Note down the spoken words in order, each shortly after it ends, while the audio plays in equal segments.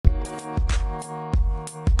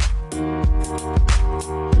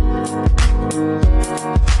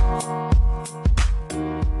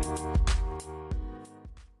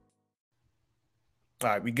All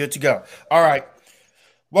right, we good to go. All right.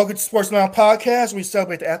 Welcome to Sports Now Podcast. We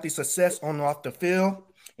celebrate the athlete's success on and off the field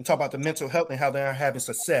and talk about the mental health and how they're having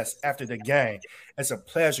success after the game. It's a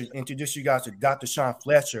pleasure to introduce you guys to Dr. Shaun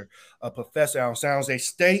Fletcher, a professor at Shaun J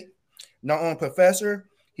State. Not only a professor,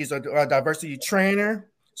 he's a diversity trainer,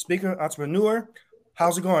 speaker, entrepreneur.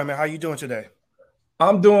 How's it going, man? How you doing today?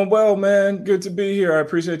 I'm doing well, man. Good to be here. I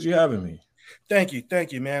appreciate you having me. Thank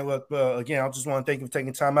you, man. Look, again, I just want to thank you for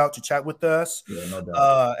taking time out to chat with us. Yeah, no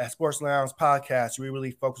doubt. At Sports Lounge Podcast, we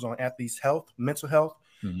really focus on athletes' health, mental health,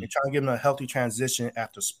 and trying to give them a healthy transition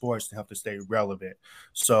after sports to help them stay relevant.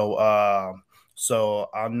 So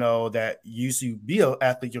I know that you used to be an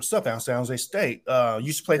athlete yourself at San Jose State. You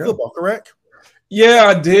used to play football, correct? Yeah,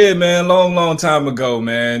 I did, man. Long time ago,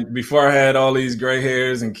 man. Before I had all these gray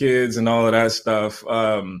hairs and kids and all of that stuff.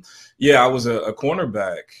 I was a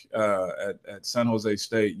cornerback at San Jose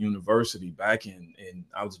State University back in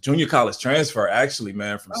I was a junior college transfer, actually,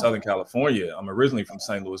 man, from Southern California. I'm originally from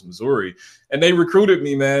St. Louis, Missouri. And they recruited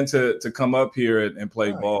me, man, to come up here and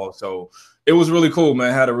play ball. So it was really cool,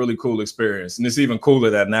 man. I had a really cool experience. And it's even cooler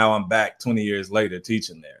that now I'm back 20 years later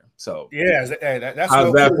teaching there. So yeah, that's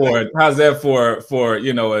how's that for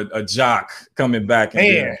a jock coming back and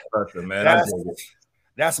being a professor, man?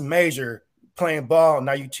 That's major. Playing ball,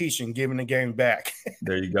 now you teaching, giving the game back.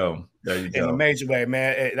 There you go. In a major way,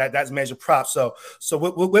 man. That's major props. So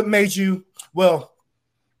what made you? Well,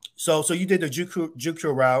 so you did the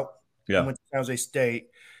JUCO route. Yeah. Went to San Jose State.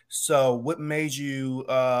 So what made you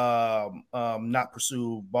not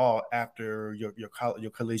pursue ball after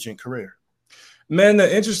your collegiate career? Man,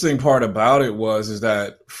 the interesting part about it is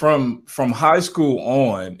that from high school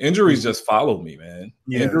on, injuries just followed me, man.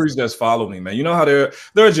 Yeah. Injuries just followed me, man. You know how there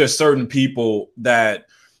are just certain people that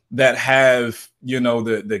have,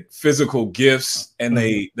 the physical gifts and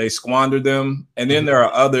they squander them. And then there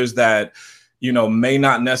are others that, may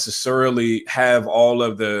not necessarily have all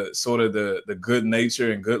of the sort of the good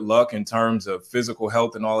nature and good luck in terms of physical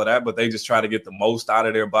health and all of that, but they just try to get the most out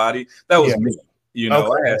of their body. That was me. I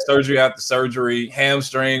had surgery after surgery,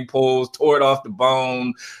 hamstring pulls, tore it off the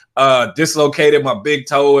bone, dislocated my big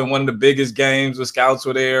toe in one of the biggest games. The scouts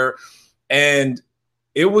were there. And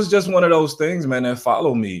it was just one of those things, man, that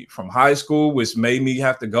followed me from high school, which made me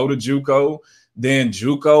have to go to JUCO. Then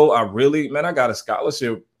JUCO, I got a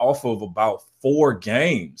scholarship off of about 4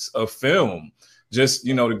 games of film. Just,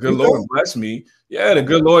 the good Lord blessed me. Yeah, the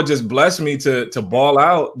good Lord just blessed me to ball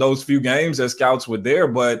out those few games that scouts were there.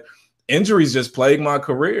 But injuries just plagued my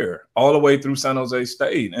career all the way through San Jose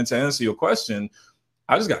State. And to answer your question,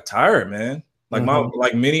 I just got tired, man.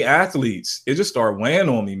 Like many athletes, it just started weighing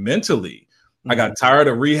on me mentally. I got tired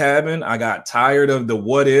of rehabbing. I got tired of the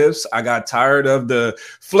what ifs. I got tired of the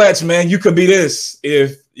Fletch, man, you could be this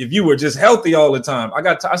if you were just healthy all the time.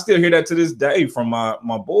 I still hear that to this day from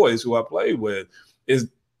my boys who I played with is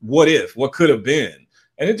what if, what could have been.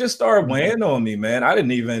 And it just started weighing on me, man.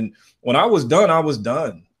 When I was done, I was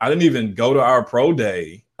done. I didn't even go to our pro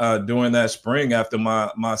day during that spring after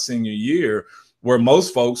my senior year, where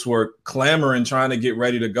most folks were clamoring, trying to get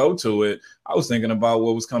ready to go to it. I was thinking about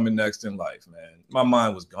what was coming next in life, man. My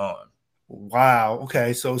mind was gone. Wow.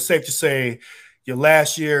 Okay. So it's safe to say your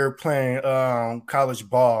last year playing college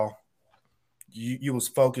ball, you was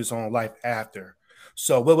focused on life after.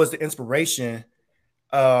 So what was the inspiration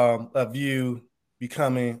of you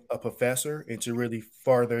becoming a professor and to really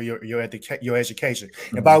further your education?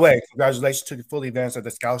 And by the way, congratulations to the fully advanced of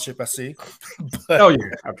the scholarship, I see. I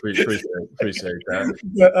appreciate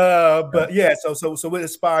that. But yeah, so what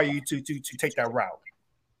inspired you to take that route?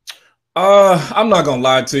 I'm not gonna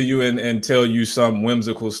lie to you and tell you some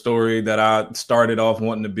whimsical story that I started off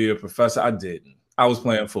wanting to be a professor. I didn't. I was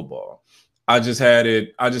playing football. I just had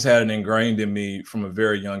it ingrained in me from a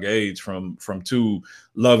very young age from 2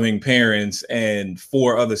 loving parents and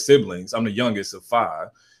 4 other siblings. I'm the youngest of 5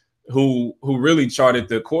 who really charted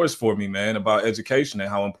the course for me, man, about education and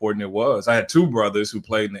how important it was. I had 2 brothers who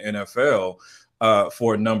played in the NFL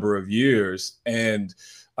for a number of years. And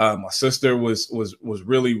my sister was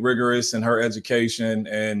really rigorous in her education.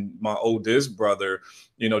 And my oldest brother,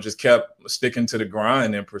 just kept sticking to the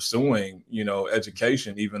grind and pursuing,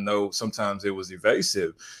 education, even though sometimes it was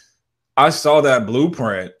evasive. I saw that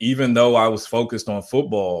blueprint, even though I was focused on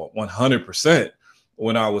football 100%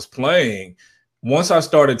 when I was playing. Once I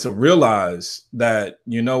started to realize that,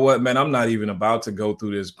 you know what, man, I'm not even about to go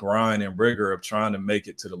through this grind and rigor of trying to make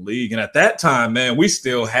it to the league. And at that time, man, we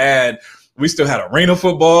still had arena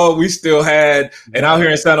football. We still had, and out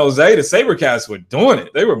here in San Jose, the SaberCats were doing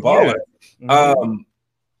it. They were balling. Yeah.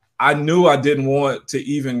 I knew I didn't want to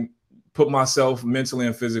even put myself mentally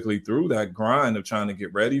and physically through that grind of trying to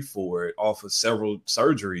get ready for it off of several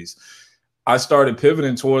surgeries, I started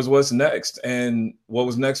pivoting towards what's next. And what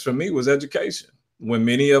was next for me was education. When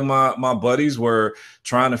many of my buddies were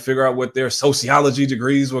trying to figure out what their sociology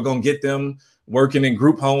degrees were going to get them working in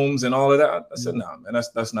group homes and all of that, I said, no, man,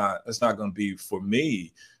 that's not going to be for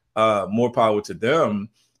me. More power to them.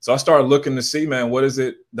 So I started looking to see, man, what is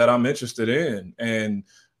it that I'm interested in? And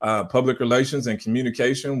public relations and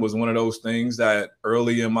communication was one of those things that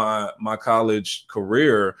early in my college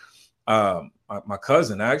career, my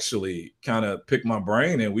cousin actually kind of picked my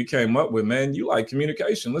brain, and we came up with, man, you like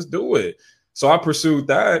communication, let's do it. So I pursued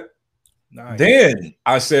that. Nice. Then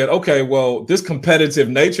I said, okay, well, this competitive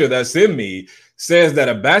nature that's in me says that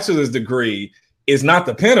a bachelor's degree is not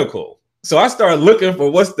the pinnacle. So I started looking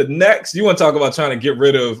for what's the next. You want to talk about trying to get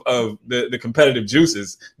rid of the competitive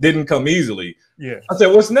juices. Didn't come easily. Yeah. I said,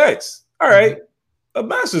 what's next? All right, a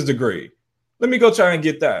master's degree. Let me go try and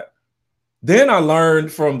get that. Then I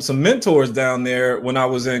learned from some mentors down there when I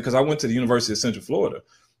was because I went to the University of Central Florida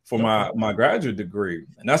for my graduate degree.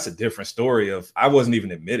 And that's a different story of I wasn't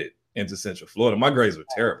even admitted into Central Florida. My grades were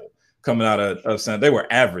terrible coming out of Central. They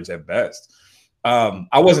were average at best.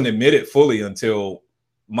 I wasn't admitted fully until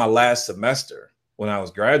my last semester when I was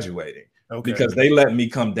graduating, because they let me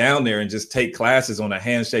come down there and just take classes on a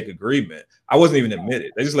handshake agreement. I wasn't even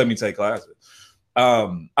admitted. They just let me take classes. I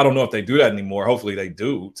don't know if they do that anymore. Hopefully they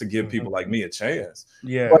do, to give people like me a chance.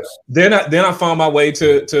 Yeah. Then I found my way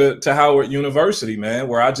to Howard University, man,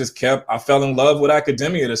 where I fell in love with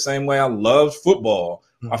academia the same way I loved football.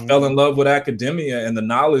 I fell in love with academia and the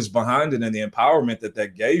knowledge behind it and the empowerment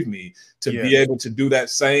that gave me to be able to do that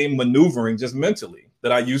same maneuvering just mentally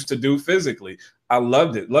that I used to do physically. I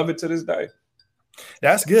loved it. Love it to this day.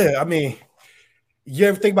 That's good. I mean, you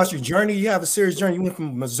ever think about your journey? You have a serious journey. You went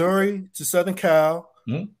from Missouri to Southern Cal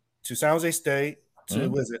to San Jose State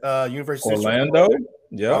to University Orlando.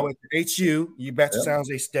 Yeah. I went to HU. You back to San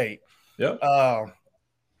Jose State. Yeah.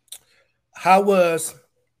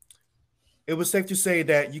 It was safe to say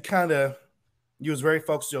that you was very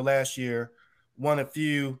focused your last year. One of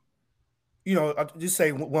few, just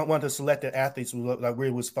say one of the selected athletes like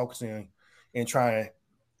really was focusing and trying to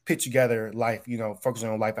put together life, focusing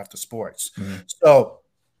on life after sports. So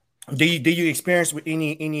do you experience with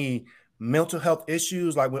any mental health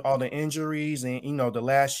issues, like with all the injuries and, the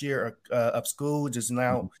last year of school, just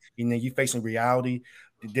now, you facing reality?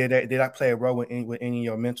 Did that play a role with any of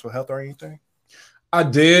your mental health or anything? I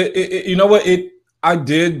did. I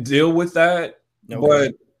did deal with that.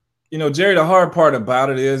 Okay. But, Jerry, the hard part about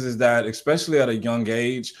it is that, especially at a young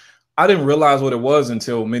age, I didn't realize what it was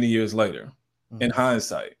until many years later, in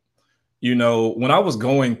hindsight. When I was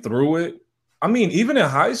going through it, I mean, even in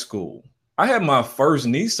high school, I had my first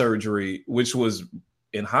knee surgery, which was,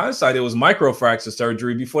 in hindsight, it was microfracture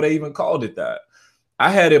surgery before they even called it that. I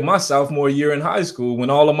had it my sophomore year in high school when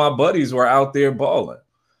all of my buddies were out there balling.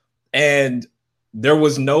 And there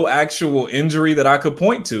was no actual injury that I could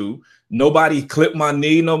point to. Nobody clipped my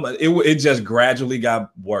knee. It just gradually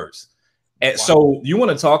got worse. And so you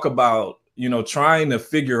want to talk about, trying to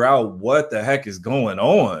figure out what the heck is going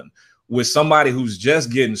on with somebody who's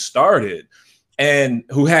just getting started and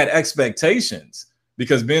who had expectations,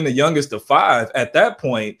 because being the youngest of 5 at that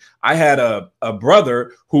point, I had a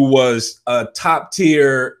brother who was a top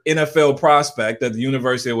tier NFL prospect at the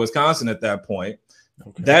University of Wisconsin at that point.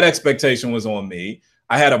 Okay. That expectation was on me.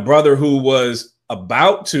 I had a brother who was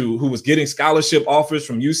getting scholarship offers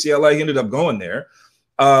from UCLA. He ended up going there.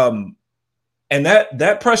 And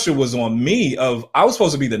that pressure was on me I was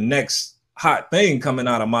supposed to be the next hot thing coming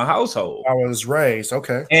out of my household. I was raised.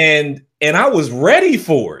 Okay. And I was ready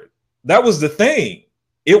for it. That was the thing.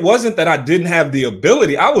 It wasn't that I didn't have the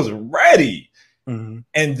ability. I was ready. And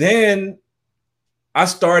then I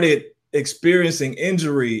started experiencing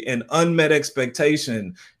injury and unmet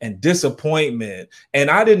expectation and disappointment.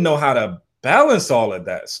 And I didn't know how to balance all of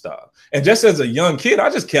that stuff. And just as a young kid, I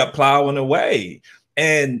just kept plowing away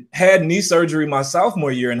and had knee surgery my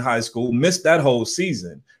sophomore year in high school, missed that whole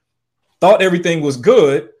season, thought everything was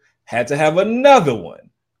good, had to have another one,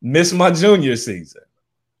 missed my junior season.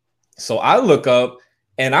 So I look up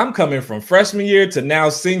and I'm coming from freshman year to now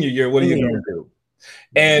senior year. What are you going to do?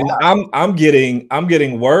 And I'm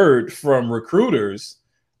getting word from recruiters.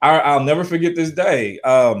 I'll never forget this day.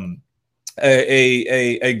 A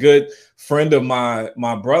good friend of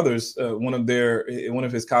my brother's, one of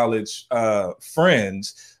his college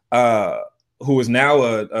friends, who is now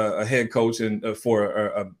a head coach for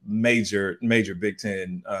a major Big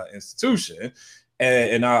Ten institution,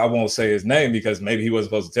 and I won't say his name because maybe he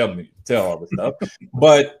wasn't supposed to tell all the stuff.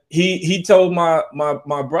 But he told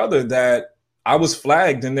my brother that I was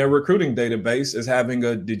flagged in their recruiting database as having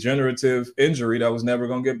a degenerative injury that was never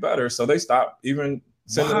going to get better. So they stopped even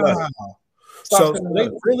sending letters. So they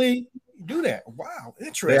really do that. Wow,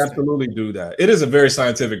 interesting. They absolutely do that. It is a very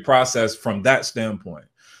scientific process from that standpoint.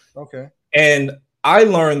 Okay. And I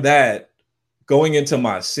learned that going into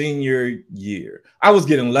my senior year. I was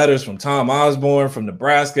getting letters from Tom Osborne from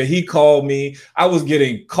Nebraska. He called me. I was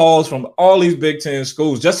getting calls from all these Big Ten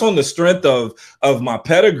schools just on the strength of my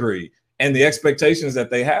pedigree and the expectations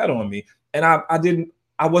that they had on me. And I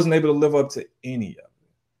wasn't able to live up to any of it.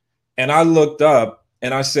 And I looked up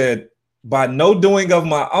and I said, by no doing of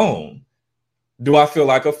my own, do I feel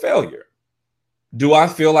like a failure? Do I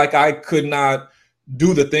feel like I could not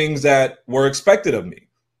do the things that were expected of me?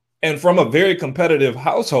 And from a very competitive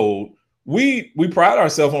household, we pride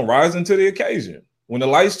ourselves on rising to the occasion. When the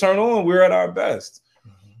lights turn on, we're at our best.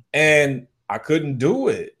 And I couldn't do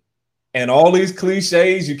it. And all these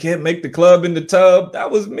cliches, you can't make the club in the tub,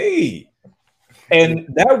 that was me. And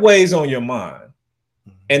that weighs on your mind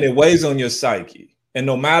and it weighs on your psyche. And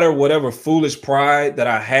no matter whatever foolish pride that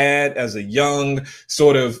I had as a young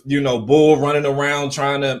sort of, bull running around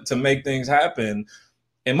trying to make things happen,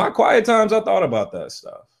 in my quiet times, I thought about that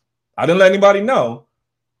stuff. I didn't let anybody know,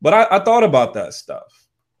 but I thought about that stuff.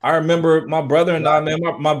 I remember my brother and I, man,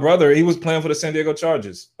 my brother, he was playing for the San Diego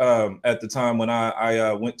Chargers at the time when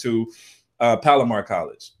I went to Palomar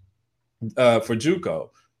College for JUCO.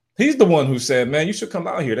 He's the one who said, man, you should come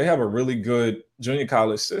out here. They have a really good junior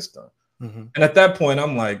college system. Mm-hmm. And at that point,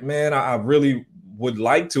 I'm like, man, I really would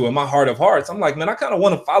like to. In my heart of hearts, I'm like, man, I kind of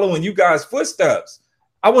want to follow in you guys' footsteps.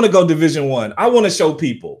 I want to go Division I. I want to show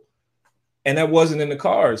people. And that wasn't in the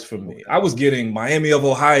cards for me. I was getting Miami of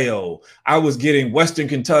Ohio. I was getting Western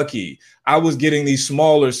Kentucky. I was getting these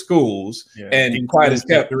smaller schools, and quiet as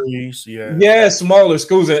kept. Smaller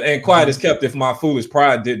schools, and quiet as kept. If my foolish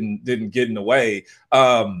pride didn't get in the way,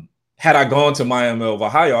 had I gone to Miami of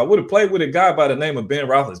Ohio, I would have played with a guy by the name of Ben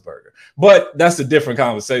Roethlisberger. But that's a different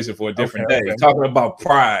conversation for a different day. Okay. Talking about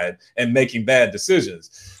pride and making bad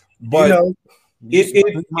decisions, but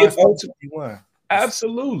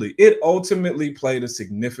absolutely, it ultimately played a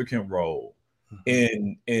significant role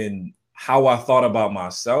in how I thought about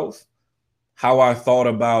myself, how I thought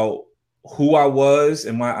about who I was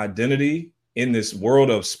and my identity in this world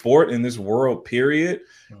of sport, in this world period,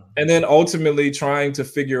 and then ultimately trying to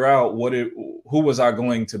figure out who was I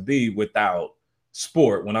going to be without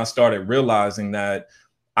sport. When I started realizing that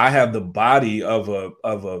I have the body of a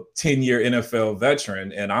 10-year NFL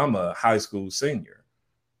veteran and I'm a high school senior.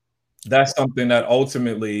 That's something that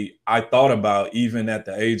ultimately I thought about even at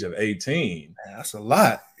the age of 18. That's a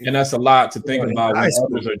lot. And that's a lot to think about when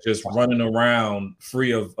others are just running around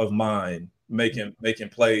free of mind, making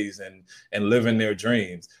plays and living their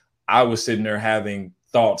dreams. I was sitting there having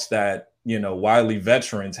thoughts that, wily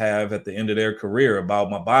veterans have at the end of their career about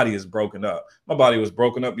my body is broken up. My body was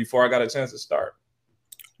broken up before I got a chance to start.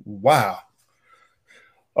 Wow.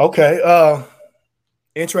 Okay.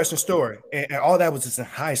 Interesting story. And all that was just in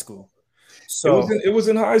high school. So it was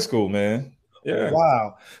in high school, man. Yeah.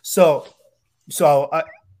 Wow. So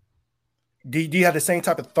do you have the same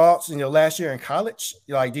type of thoughts in your last year in college?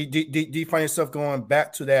 Like, do you find yourself going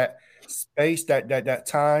back to that space, that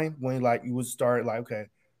time when you would start okay,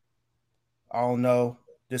 I don't know,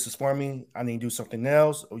 this is for me, I need to do something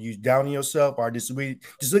else, or you downing yourself, or just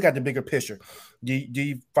look at the bigger picture? Do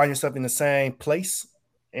you find yourself in the same place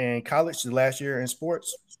in college the last year in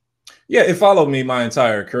sports? Yeah, it followed me my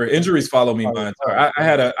entire career. Injuries followed me my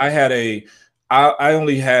entire. I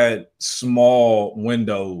only had small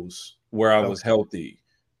windows where I was healthy,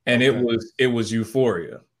 and it was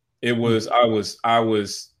euphoria. It was I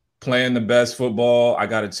was playing the best football. I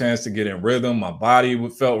got a chance to get in rhythm. My body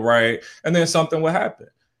felt right, and then something would happen,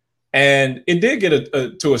 and it did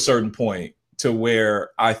get to a certain point to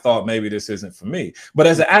where I thought maybe this isn't for me. But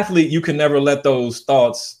as an athlete, you can never let those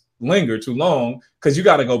thoughts linger too long because you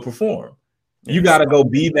got to go perform. You got to go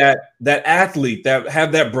be that athlete, that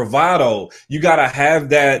have that bravado. You got to have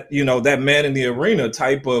that, that man in the arena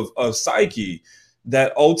type of psyche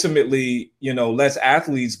that ultimately, lets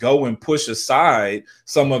athletes go and push aside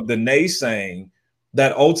some of the naysaying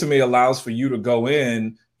that ultimately allows for you to go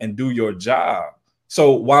in and do your job.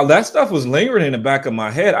 So while that stuff was lingering in the back of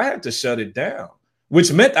my head, I had to shut it down,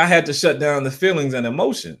 which meant I had to shut down the feelings and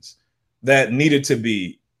emotions that needed to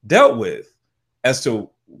be dealt with as to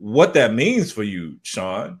what that means for you,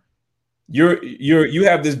 Shaun. You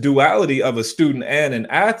have this duality of a student and an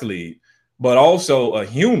athlete, but also a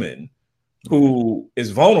human who is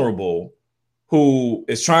vulnerable, who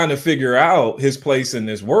is trying to figure out his place in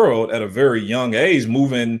this world at a very young age,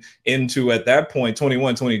 moving into, at that point,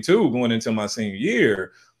 21, 22, going into my senior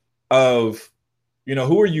year of, you know,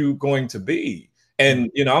 who are you going to be? And,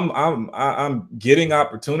 you know, I'm getting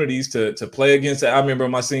opportunities to play against it. I remember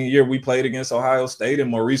my senior year, we played against Ohio State and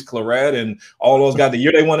Maurice Claret and all those guys. The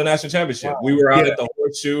year they won the national championship, we were out at the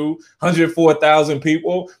Horseshoe, 104,000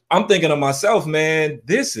 people. I'm thinking to myself, man,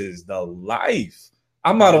 this is the life.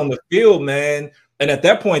 I'm out on the field, man. And at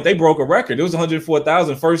that point, they broke a record. It was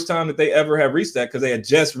 104,000, first time that they ever had reached that, because they had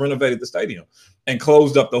just renovated the stadium and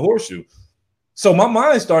closed up the Horseshoe. So my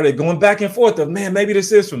mind started going back and forth of, man, maybe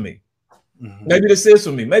this is for me. Maybe this is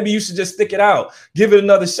for me. Maybe you should just stick it out, give it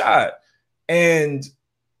another shot. And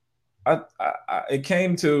it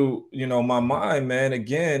came to, you know, my mind, man,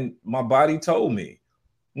 again, my body told me,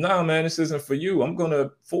 no, man, this isn't for you. I'm going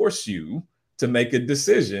to force you to make a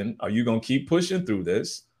decision. Are you going to keep pushing through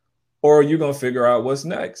this, or are you going to figure out what's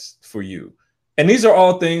next for you? And these are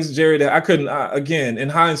all things, Jerry, that I couldn't, again, in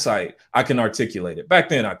hindsight, I can articulate it. Back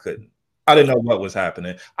then, I couldn't. I didn't know what was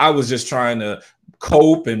happening. I was just trying to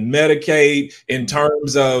cope and medicate in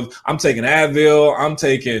terms of, I'm taking Advil, I'm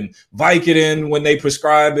taking Vicodin when they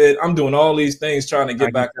prescribe it. I'm doing all these things trying to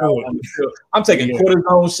get back out on the field. I'm taking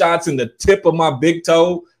cortisone shots in the tip of my big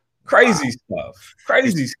toe. Crazy stuff.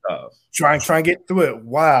 Crazy stuff. Trying to get through it.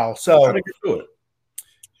 Wow. So, trying to get through it.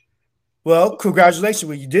 Well, congratulations.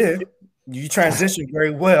 Well, you did. You transitioned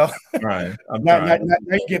very well. Right. Now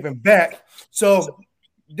you're giving back. So,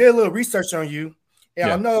 did a little research on you, and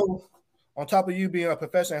I know on top of you being a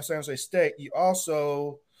professor at San Jose State, you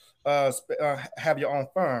also have your own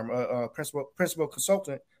firm, principal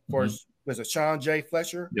consultant for was it Shaun J,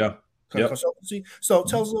 Fletcher Consultancy. So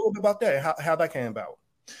tell us a little bit about that and how that came about.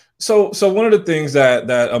 So one of the things that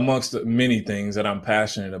amongst the many things that I'm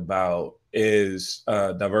passionate about is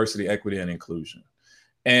diversity, equity, and inclusion.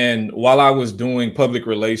 And while I was doing public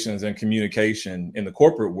relations and communication in the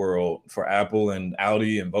corporate world for Apple and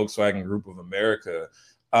Audi and Volkswagen Group of America,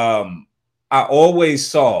 I always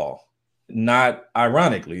saw, not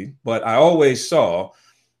ironically, but I always saw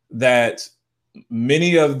that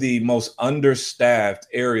many of the most understaffed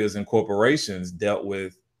areas in corporations dealt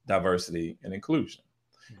with diversity and inclusion.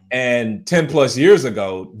 And 10 plus years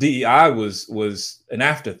ago, DEI was an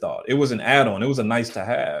afterthought. It was an add-on. It was a nice to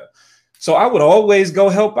have. So I would always go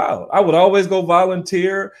help out. I would always go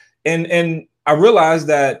volunteer. And I realized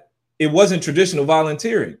that it wasn't traditional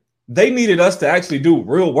volunteering. They needed us to actually do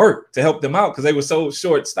real work to help them out because they were so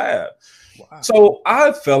short-staffed. Wow. So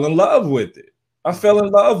I fell in love with it. I fell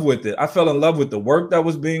in love with the work that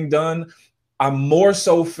was being done. I more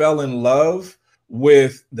so fell in love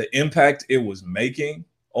with the impact it was making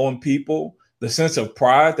on people, the sense of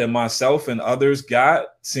pride that myself and others got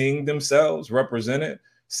seeing themselves represented,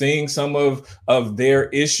 seeing some of their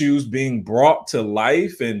issues being brought to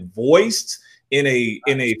life and voiced in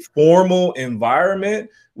a formal environment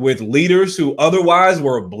with leaders who otherwise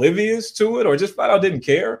were oblivious to it or just flat out didn't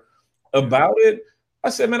care about it. I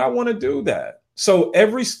said, man, I want to do that. So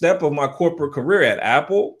every step of my corporate career at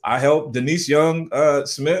Apple, I helped Denise Young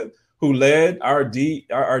Smith, who led our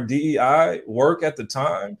DEI work at the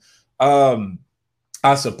time.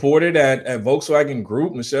 I supported at Volkswagen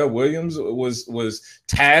Group. Michelle Williams was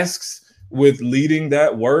tasked with leading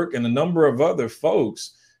that work and a number of other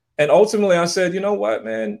folks. And ultimately I said, you know what,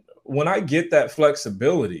 man, when I get that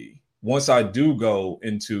flexibility, once I do go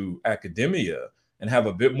into academia and have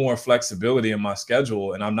a bit more flexibility in my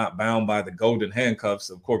schedule and I'm not bound by the golden handcuffs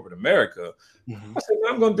of corporate America, I said,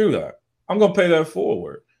 man, I'm going to do that. I'm going to pay that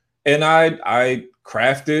forward. And I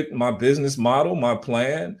crafted my business model, my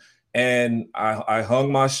plan, and I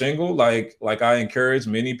hung my shingle like I encourage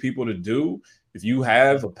many people to do. If you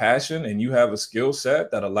have a passion and you have a skill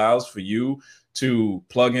set that allows for you to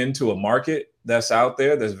plug into a market that's out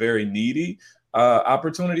there that's very needy,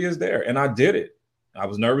 opportunity is there. And I did it. I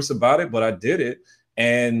was nervous about it, but I did it.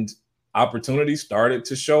 And opportunity started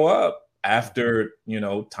to show up after,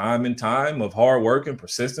 time and time of hard work and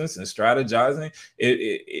persistence and strategizing.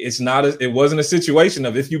 It wasn't a situation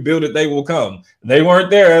of if you build it, they will come. They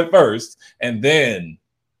weren't there at first. And then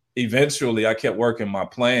eventually I kept working my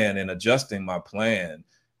plan and adjusting my plan,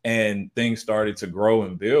 and things started to grow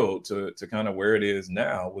and build to kind of where it is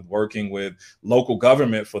now with working with local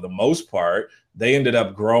government for the most part. They ended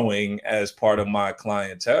up growing as part of my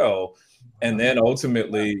clientele. And then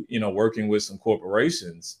ultimately, working with some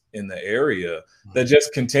corporations in the area that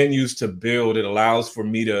just continues to build. It allows for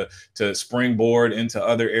me to springboard into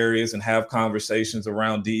other areas and have conversations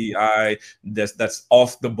around DEI that's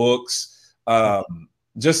off the books,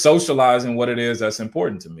 just socializing what it is that's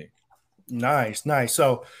important to me. Nice.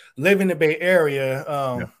 So living in the Bay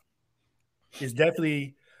Area is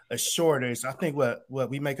definitely a shortage. I think what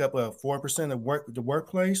we make up 4% of the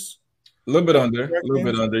workplace. A little bit under, yeah, a little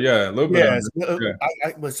bit under. Yeah.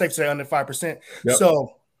 I would safe to say under 5%. Yep.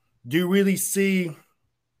 So, do you really see?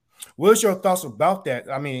 What's your thoughts about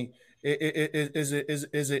that? I mean, is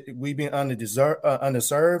it we being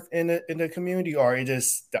underserved in the community, or it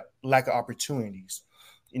just lack of opportunities?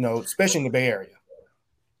 Especially in the Bay Area.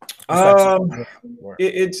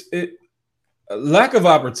 Lack of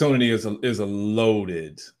opportunity is a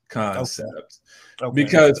loaded concept,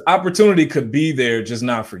 because opportunity could be there, just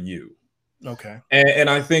not for you. Okay. And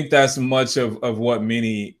I think that's much of what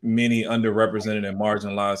many underrepresented and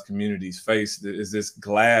marginalized communities face, is this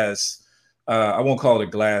glass. I won't call it a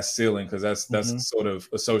glass ceiling, because that's sort of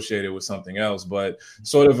associated with something else, but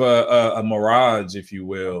sort of a mirage, if you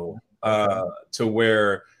will, to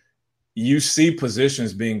where you see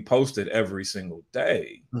positions being posted every single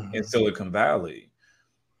day in Silicon Valley.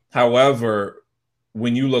 However,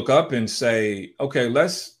 when you look up and say, okay,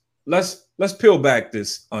 let's peel back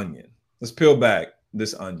this onion. Let's peel back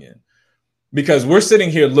this onion, because we're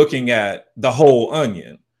sitting here looking at the whole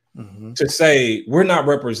onion to say we're not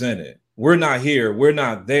represented. We're not here. We're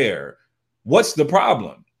not there. What's the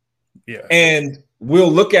problem? Yeah. And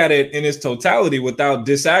we'll look at it in its totality without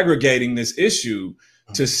disaggregating this issue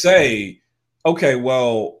to say, okay,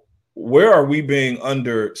 well, where are we being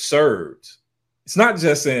underserved? It's not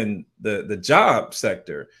just in the job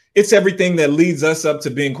sector. It's everything that leads us up to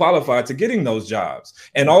being qualified to getting those jobs,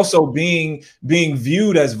 and also being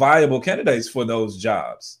viewed as viable candidates for those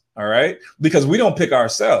jobs. All right. Because we don't pick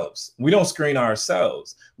ourselves. We don't screen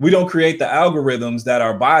ourselves. We don't create the algorithms that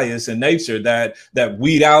are biased in nature that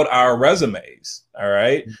weed out our resumes. All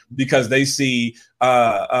right. Because they see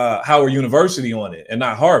Howard University on it and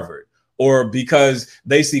not Harvard, or because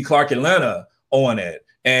they see Clark Atlanta on it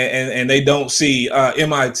and they don't see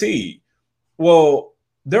MIT. Well,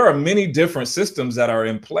 there are many different systems that are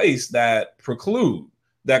in place that preclude,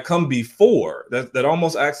 that come before, that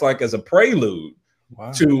almost acts like as a prelude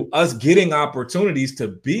to us getting opportunities to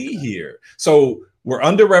be here. So we're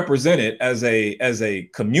underrepresented as a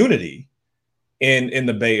community in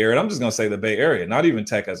the Bay Area. And I'm just going to say the Bay Area, not even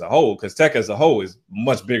tech as a whole, because tech as a whole is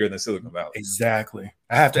much bigger than Silicon Valley. Exactly.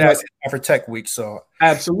 I have to ask for Tech Week. So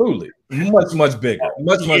absolutely. Much bigger.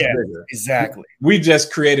 Much bigger. Exactly. We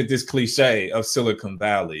just created this cliche of Silicon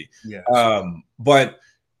Valley. Yes. But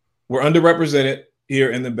we're underrepresented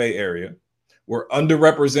here in the Bay Area. We're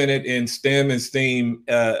underrepresented in STEM and STEAM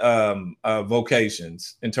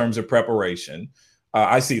vocations in terms of preparation.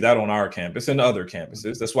 I see that on our campus and other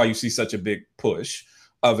campuses. That's why you see such a big push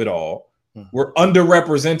of it all. We're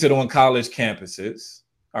underrepresented on college campuses.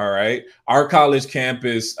 All right. Our college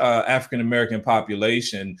campus, African-American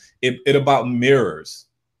population, it about mirrors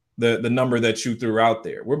the number that you threw out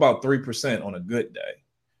there. We're about 3% on a good day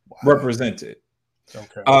represented.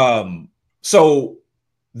 Okay. So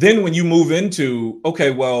then when you move into,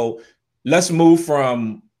 okay, well, let's move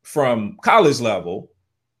from college level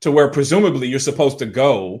to where presumably you're supposed to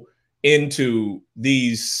go into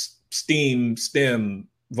these STEM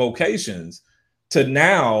vocations, to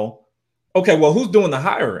now, okay, well, who's doing the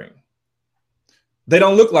hiring? They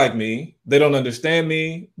don't look like me. They don't understand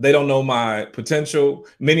me. They don't know my potential.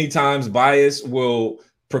 Many times bias will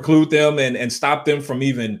preclude them and stop them from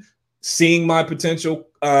even seeing my potential.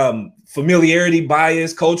 Familiarity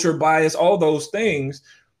bias, culture bias, all those things.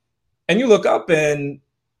 And you look up and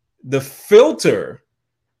the filter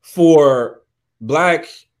for Black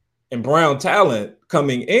and brown talent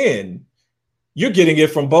coming in, you're getting it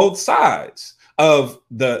from both sides of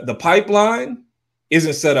the pipeline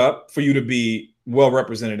isn't set up for you to be well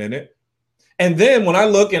represented in it. And then when I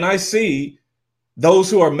look and I see those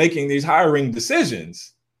who are making these hiring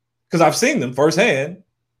decisions, because I've seen them firsthand.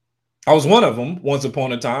 I was one of them once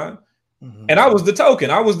upon a time. And I was the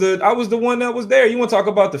token. I was the one that was there. You want to talk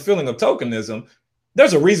about the feeling of tokenism?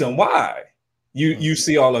 There's a reason why you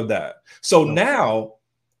see all of that. So now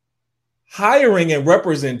hiring and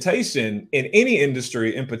representation in any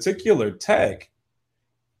industry, in particular tech,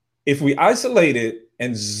 if we isolate it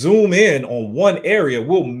and zoom in on one area,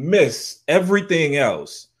 we'll miss everything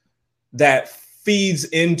else that feeds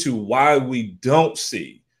into why we don't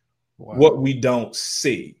see what we don't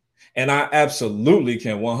see. And I absolutely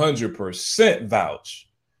can 100% vouch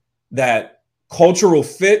that cultural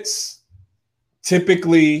fits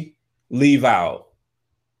typically leave out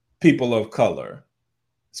people of color,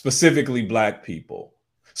 specifically Black people.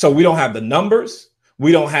 So we don't have the numbers.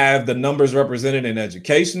 We don't have the numbers represented in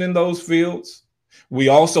education in those fields. We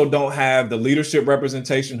also don't have the leadership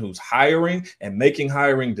representation who's hiring and making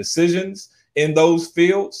hiring decisions in those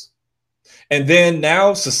fields. And then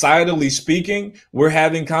now, societally speaking, we're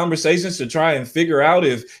having conversations to try and figure out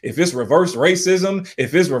if it's reverse racism,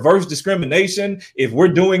 if it's reverse discrimination, if we're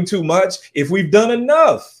doing too much, if we've done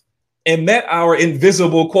enough and met our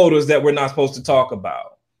invisible quotas that we're not supposed to talk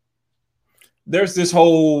about. There's this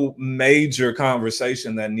whole major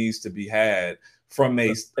conversation that needs to be had from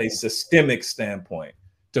a systemic standpoint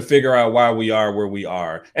to figure out why we are where we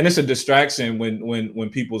are. And it's a distraction when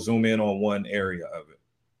people zoom in on one area of it.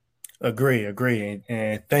 Agree.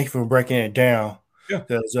 And thank you for breaking it down.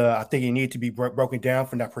 Because I think it needs to be broken down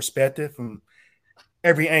from that perspective, from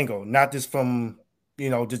every angle, not just from,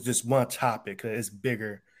 just one topic. Cause it's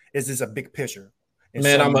bigger. It's just a big picture. And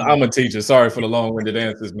man, I'm a teacher. Sorry for the long-winded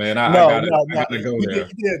answers, man. I gotta go there.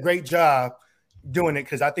 You did a great job doing it,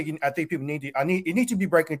 because I think people it needs to be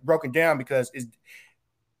broken down, because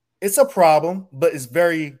it's a problem, but it's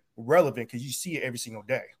very relevant because you see it every single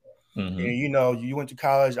day. Mm-hmm. And you went to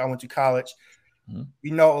college, I went to college.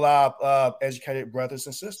 Mm-hmm. A lot of educated brothers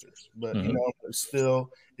and sisters, but mm-hmm. It's still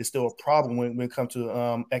a problem when it comes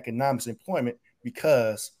to economics, employment,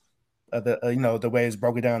 because of the way it's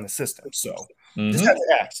broken down in the system. So mm-hmm. just have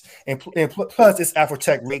to ask. And plus, it's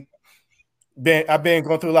Afro-Tech Week. I've been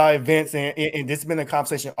going through a lot of events, and this has been a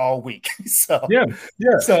conversation all week. So yeah.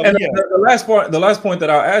 So and the last point that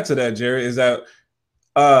I'll add to that, Jerry, is that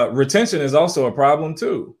retention is also a problem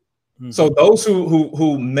too. Mm-hmm. So those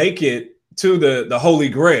who make it to the holy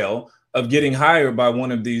grail of getting hired by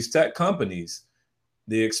one of these tech companies,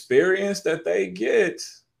 the experience that they get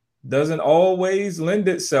doesn't always lend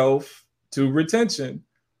itself to retention.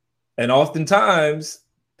 And oftentimes,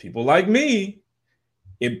 people like me,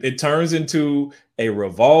 it turns into a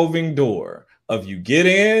revolving door of you get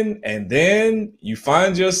in and then you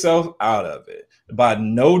find yourself out of it by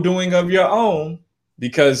no doing of your own.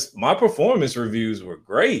 Because my performance reviews were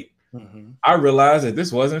great. Mm-hmm. I realized that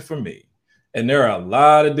this wasn't for me. And there are a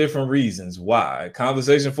lot of different reasons why.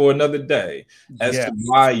 Conversation for another day as to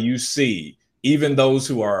why you see even those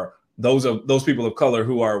people of color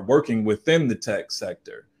who are working within the tech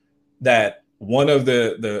sector, that one of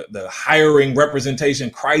the hiring representation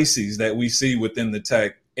crises that we see within the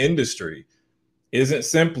tech industry isn't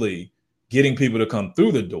simply getting people to come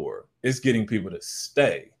through the door. It's getting people to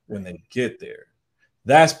stay when they get there.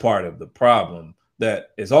 That's part of the problem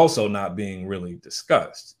that is also not being really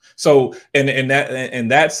discussed. So, and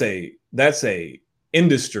that's a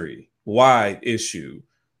industry wide issue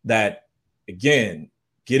that, again,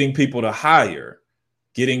 getting people to hire,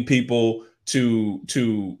 getting people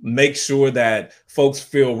to make sure that folks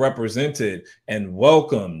feel represented and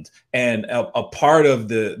welcomed and a part of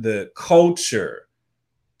the culture,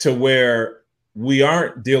 to where we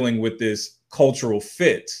aren't dealing with this cultural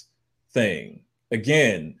fit thing.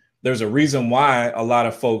 Again, there's a reason why a lot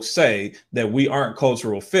of folks say that we aren't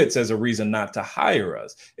cultural fits as a reason not to hire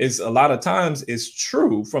us. It's a lot of times it's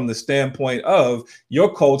true from the standpoint of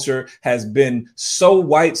your culture has been so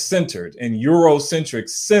white centered and Eurocentric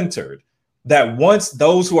centered that once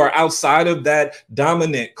those who are outside of that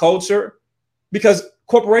dominant culture, because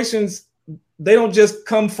corporations, they don't just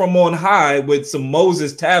come from on high with some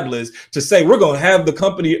Moses tablets to say, we're going to have the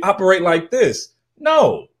company operate like this.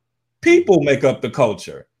 No. People make up the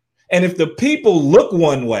culture. And if the people look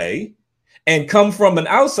one way and come from an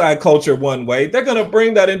outside culture one way, they're going to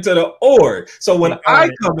bring that into the org. So when I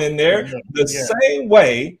come in there, the same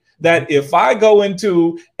way that if I go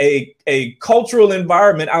into a cultural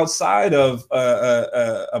environment outside of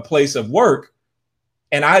a place of work,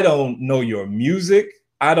 and I don't know your music,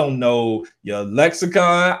 I don't know your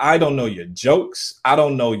lexicon, I don't know your jokes, I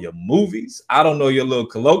don't know your movies, I don't know your little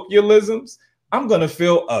colloquialisms, I'm going to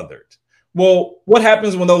feel othered. Well, what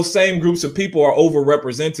happens when those same groups of people are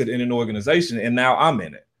overrepresented in an organization and now I'm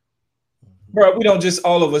in it? Bro, we don't just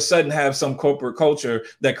all of a sudden have some corporate culture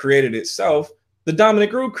that created itself. The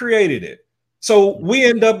dominant group created it. So we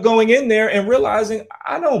end up going in there and realizing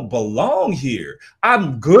I don't belong here.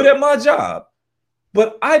 I'm good at my job,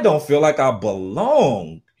 but I don't feel like I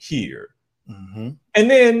belong here. Mm-hmm. And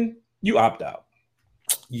then you opt out.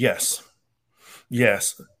 Yes.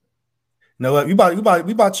 No, we about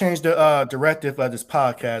to change the directive of this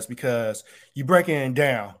podcast, because you're breaking it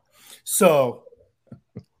down. So,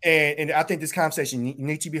 and I think this conversation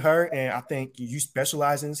needs to be heard, and I think you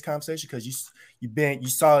specialize in this conversation because you've been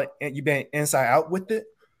inside out with it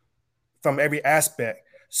from every aspect.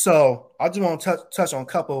 So I just want to touch on a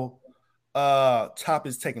couple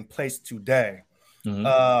topics taking place today.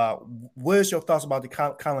 Mm-hmm. What is your thoughts about the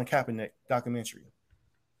Colin Kaepernick documentary?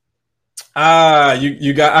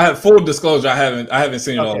 You got. I have full disclosure. I haven't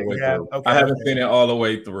seen it all the way through. Okay, I haven't seen it all the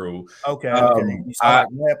way through. Okay. You saw like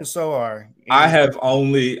one episode or I have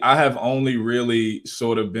only really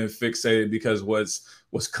sort of been fixated because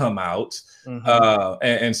what's come out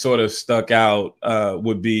and sort of stuck out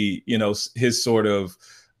would be, you know, his sort of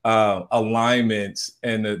alignment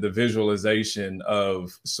and the visualization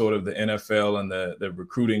of sort of the NFL and the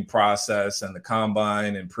recruiting process and the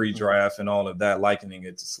combine and pre-draft and all of that, likening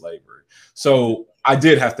it to slavery. So I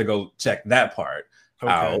did have to go check that part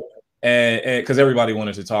out, and because everybody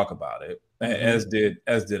wanted to talk about it, as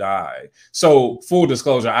did I. So full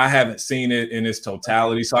disclosure, I haven't seen it in its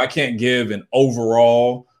totality, so I can't give an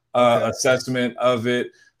overall assessment of it.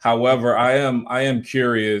 However, I am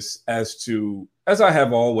curious as to, as I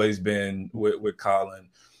have always been with Colin,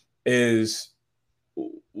 is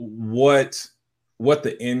what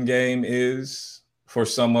the end game is for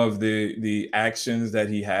some of the actions that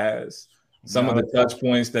he has, some of the touch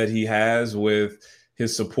points that he has with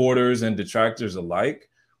his supporters and detractors alike.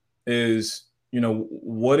 Is, you know,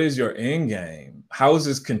 what is your end game? How is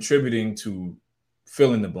this contributing to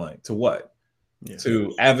fill in the blank? To what?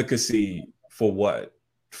 To advocacy for what?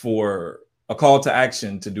 For a call to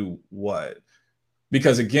action to do what?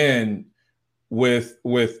 Because again, with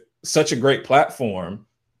such a great platform,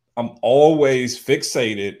 I'm always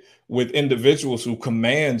fixated with individuals who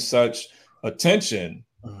command such attention.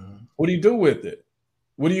 What do you do with it?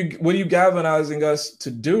 What are you galvanizing us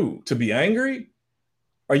to do? To be angry?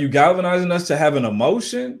 Are you galvanizing us to have an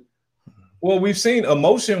emotion? Well, we've seen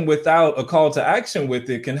emotion without a call to action with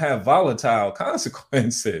it can have volatile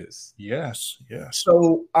consequences. Yes.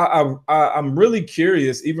 So I'm really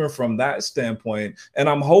curious, even from that standpoint, and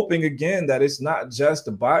I'm hoping again that it's not just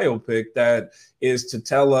a biopic that is to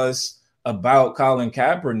tell us about Colin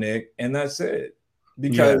Kaepernick and that's it.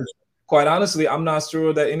 Because quite honestly, I'm not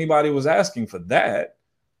sure that anybody was asking for that.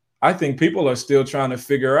 I think people are still trying to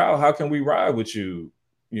figure out, how can we ride with you,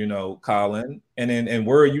 you know, Colin, and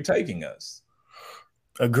where are you taking us?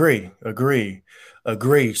 Agree.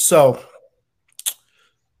 So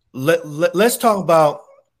let's talk about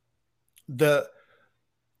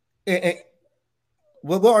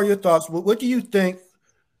what are your thoughts? What do you think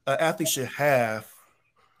an athlete should have,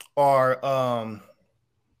 or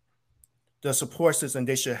the support system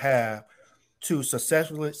they should have to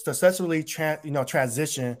successfully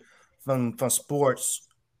transition from sports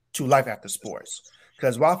to life after sports?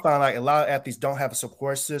 Because I find like a lot of athletes don't have a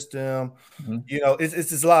support system. You know, it's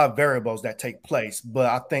just a lot of variables that take place. But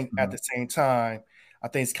I think at the same time, I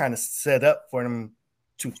think it's kind of set up for them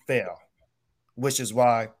to fail, which is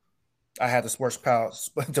why I had the Sports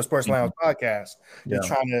Lounge podcast. They're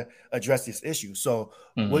trying to address this issue. So,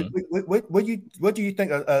 what do you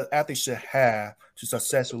think an athlete should have to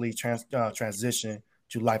successfully transition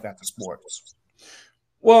to life after sports?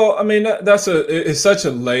 Well, I mean, it's such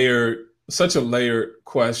a layered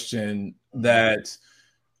question that,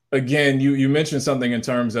 again, you mentioned something in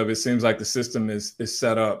terms of, it seems like the system is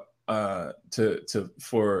set up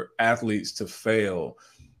for athletes to fail.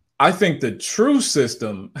 I think the true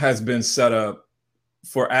system has been set up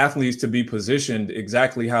for athletes to be positioned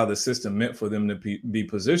exactly how the system meant for them to be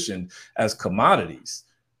positioned, as commodities.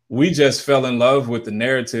 We just fell in love with the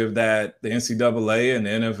narrative that the NCAA and the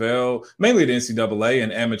NFL, mainly the NCAA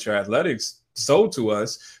and amateur athletics, sold to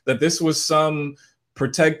us, that this was some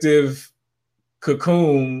protective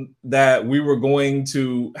cocoon that we were going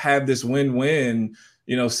to have this win-win,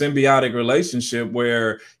 you know, symbiotic relationship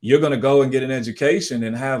where you're going to go and get an education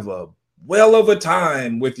and have a well of a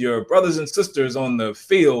time with your brothers and sisters on the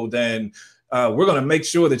field. And we're going to make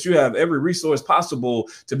sure that you have every resource possible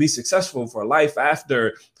to be successful for life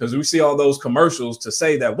after, because we see all those commercials to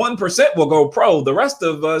say that 1% will go pro. The rest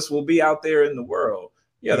of us will be out there in the world.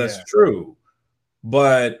 Yeah, that's true.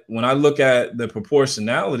 But when I look at the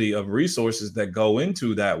proportionality of resources that go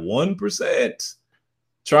into that 1%,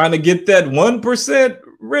 trying to get that 1%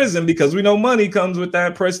 risen, because we know money comes with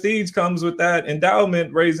that, prestige comes with that,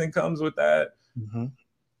 endowment raising comes with that.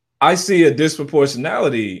 I see a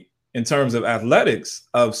disproportionality in terms of athletics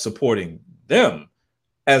of supporting them,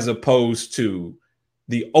 as opposed to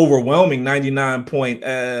the overwhelming 99 point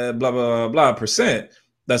blah, blah, blah percent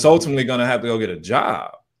that's ultimately going to have to go get a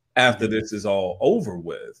job after this is all over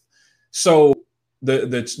with. So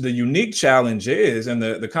the unique challenge is, and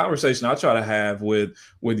the conversation I try to have with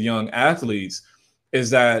young athletes, is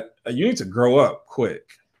that you need to grow up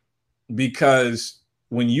quick, because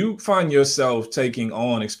when you find yourself taking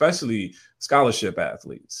on, especially scholarship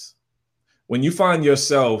athletes, when you find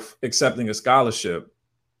yourself accepting a scholarship,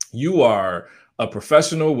 you are a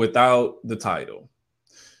professional without the title.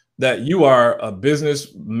 that you are a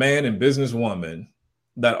businessman and businesswoman,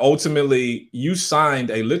 that ultimately you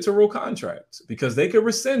signed a literal contract, because they could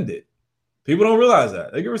rescind it. People don't realize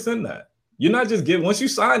that. They can rescind that. You're not just giving, once you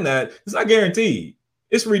sign that, it's not guaranteed.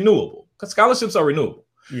 It's renewable, because scholarships are renewable.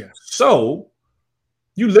 Yes. So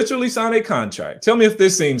you literally sign a contract. Tell me if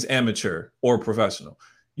this seems amateur or professional.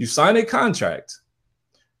 You sign a contract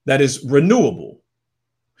that is renewable,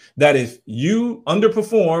 that if you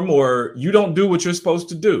underperform or you don't do what you're supposed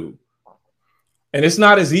to do, and it's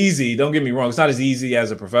not as easy, don't get me wrong, it's not as easy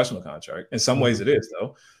as a professional contract. In some ways it is,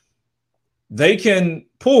 though. They can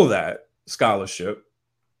pull that scholarship,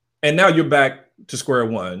 and now you're back to square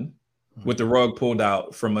one with the rug pulled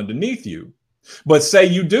out from underneath you. But say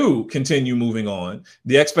you do continue moving on,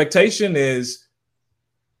 the expectation is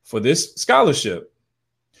for this scholarship,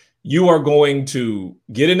 you are going to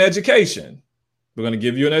get an education. We're going to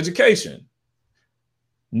give you an education.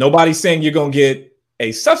 Nobody's saying you're going to get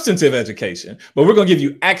a substantive education, but we're going to give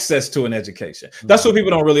you access to an education. That's what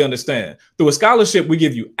people don't really understand. Through a scholarship, we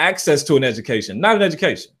give you access to an education, not an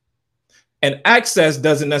education. And access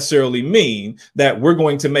doesn't necessarily mean that we're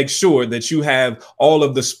going to make sure that you have all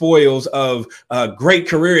of the spoils of great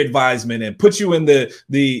career advisement and put you in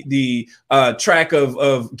the track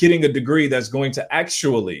of getting a degree that's going to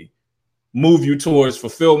actually move you towards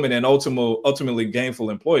fulfillment and ultimately gainful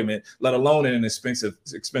employment, let alone in an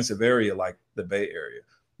expensive area like the Bay Area.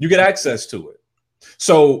 You get access to it.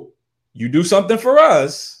 So you do something for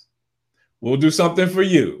us, we'll do something for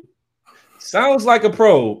you. Sounds like a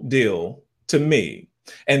pro deal to me.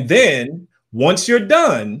 And then once you're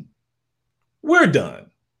done, we're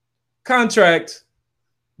done. Contract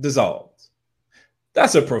dissolved.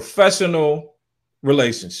 That's a professional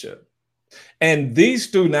relationship. And these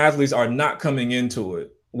student athletes are not coming into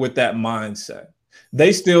it with that mindset.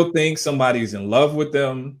 They still think somebody's in love with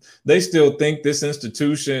them. They still think this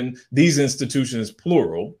institution, these institutions,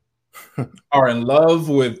 plural, are in love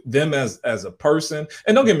with them as a person.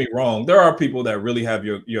 And don't get me wrong, there are people that really have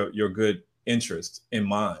your good interest in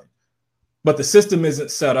mind. But the system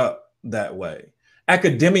isn't set up that way.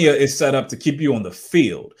 Academia is set up to keep you on the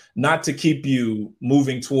field, not to keep you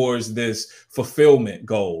moving towards this fulfillment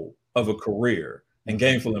goal of a career and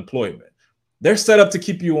gainful employment. They're set up to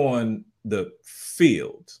keep you on the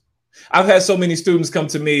field. I've had so many students come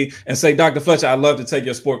to me and say, Dr. Fletcher, I'd love to take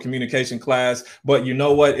your sport communication class, but you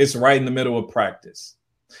know what? It's right in the middle of practice.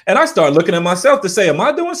 And I start looking at myself to say, am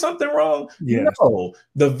I doing something wrong? Yes. No,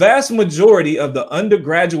 the vast majority of the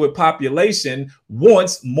undergraduate population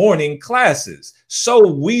wants morning classes. So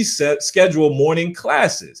we schedule morning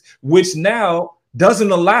classes, which now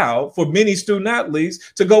doesn't allow for many student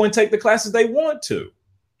athletes to go and take the classes they want to.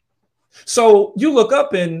 So you look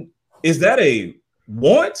up and is that a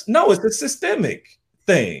want? No, it's a systemic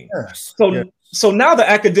thing. Yes. So now the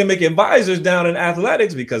academic advisors down in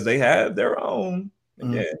athletics, because they have their own,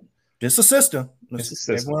 it's a system. It's a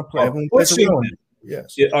system.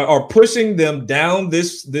 Yes. Are pushing them down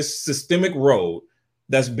this systemic road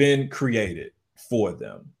that's been created for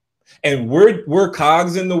them. And we're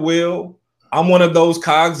cogs in the wheel. I'm one of those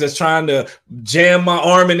cogs that's trying to jam my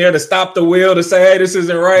arm in there to stop the wheel to say, hey, this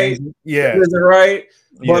isn't right. Yeah. This isn't right.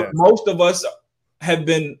 But most of us have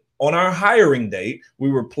been on our hiring date.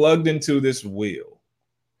 We were plugged into this wheel.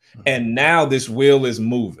 And now this wheel is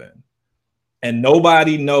moving. And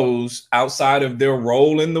nobody knows outside of their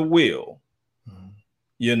role in the wheel.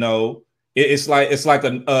 You know, it's like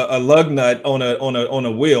a lug nut on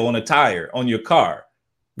a wheel, on a tire, on your car.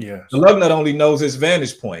 Yes. The lug nut only knows its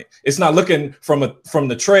vantage point. It's not looking from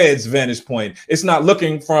the tread's vantage point. It's not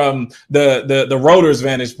looking from the rotor's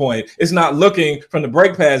vantage point. It's not looking from the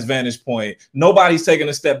brake pad's vantage point. Nobody's taking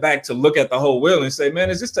a step back to look at the whole wheel and say,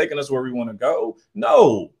 man, is this taking us where we want to go?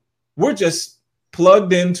 No, we're just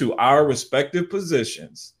plugged into our respective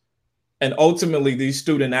positions. And ultimately, these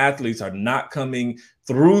student athletes are not coming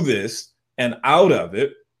through this and out of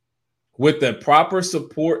it with the proper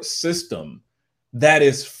support system that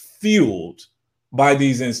is fueled by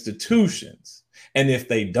these institutions. And if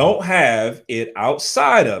they don't have it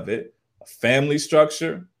outside of it, a family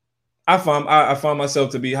structure, I find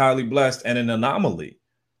myself to be highly blessed and an anomaly.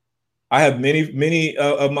 I have many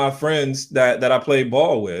of my friends that I played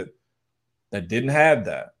ball with that didn't have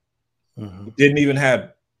that. Didn't even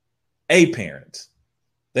have a parent.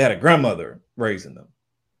 They had a grandmother raising them.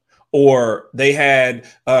 Or they had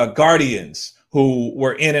guardians who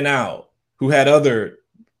were in and out, who had other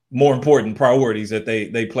more important priorities that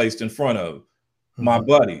they placed in front of my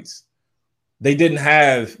buddies. They didn't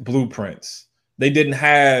have blueprints. They didn't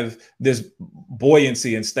have this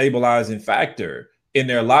buoyancy and stabilizing factor in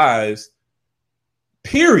their lives,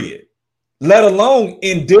 period. let alone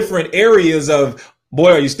in different areas of,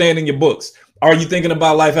 boy, are you staying in your books? Are you thinking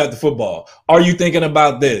about life after football? Are you thinking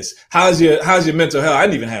about this? How's your mental health? I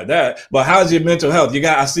didn't even have that, but how's your mental health?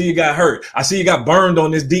 I see you got hurt. I see you got burned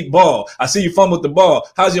on this deep ball. I see you fumbled the ball.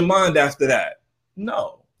 How's your mind after that?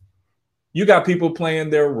 No. You got people playing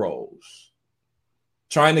their roles,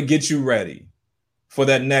 trying to get you ready for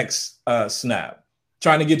that next snap,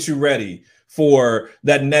 trying to get you ready for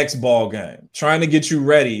that next ball game, trying to get you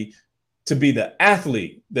ready to be the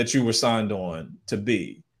athlete that you were signed on to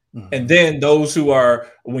be. Mm-hmm. And then those who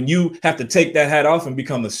are, when you have to take that hat off and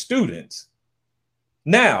become a student,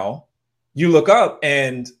 now you look up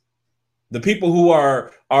and the people who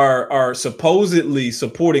are supposedly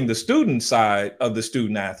supporting the student side of the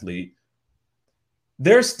student athlete,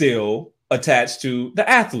 they're still attached to the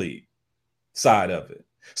athlete side of it.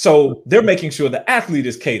 So they're making sure the athlete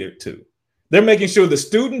is catered to. They're making sure the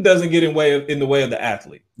student doesn't get in the way of the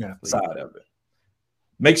athlete side of it.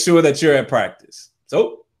 Make sure that you're at practice.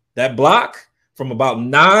 So that block from about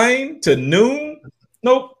 9 to noon,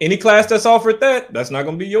 nope. Any class that's offered that's not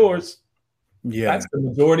going to be yours. Yeah, that's the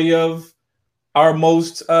majority of our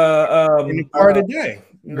most part of the day.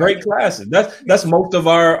 Great classes. That's most of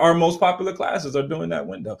our most popular classes are during that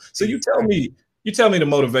window. So you tell me the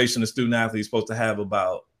motivation a student athlete is supposed to have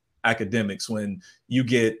about academics when you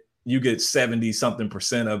get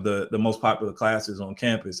 70-something% of the most popular classes on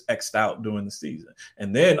campus X'd out during the season.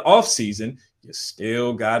 And then off season, you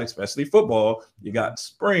still got, especially football, you got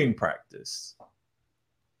spring practice.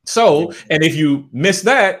 So, and if you miss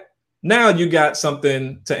that, now you got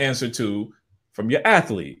something to answer to from your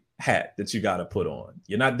athlete hat that you got to put on.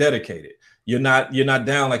 You're not dedicated. You're not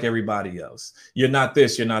down like everybody else. You're not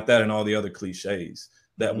this, you're not that, and all the other cliches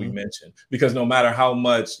that we mentioned. Because no matter how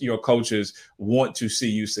much your coaches want to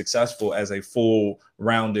see you successful as a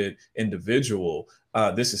full-rounded individual,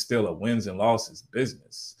 this is still a wins and losses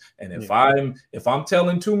business. And if I'm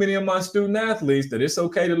telling too many of my student athletes that it's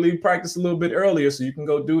okay to leave practice a little bit earlier so you can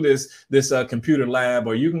go do this computer lab,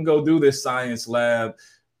 or you can go do this science lab,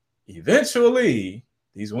 eventually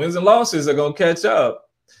these wins and losses are going to catch up.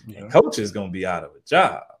 And coach is going to be out of a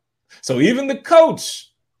job. So even the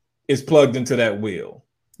coach is plugged into that wheel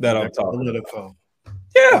that I'm talking about.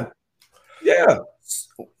 Yeah.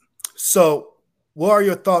 So what are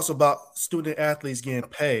your thoughts about student athletes getting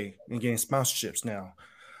paid and getting sponsorships now?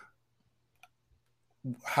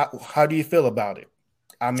 How do you feel about it?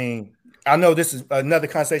 I mean, I know this is another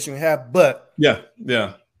conversation we have, but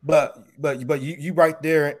but you right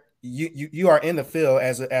there, you are in the field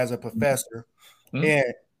as a professor and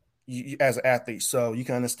you as an athlete, so you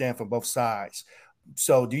can understand from both sides.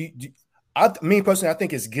 So me personally, I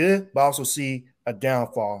think it's good, but I also see a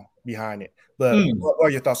downfall behind it. But what are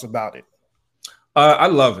your thoughts about it? I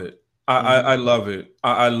love it. I love it.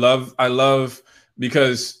 I love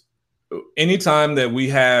because anytime that we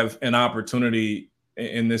have an opportunity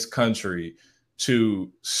in this country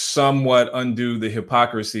to somewhat undo the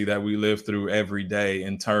hypocrisy that we live through every day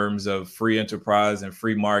in terms of free enterprise and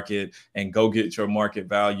free market and go get your market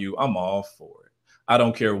value, I'm all for it. I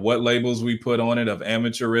don't care what labels we put on it of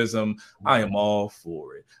amateurism. I am all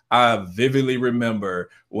for it. I vividly remember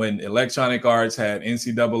when Electronic Arts had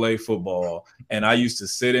NCAA football, and I used to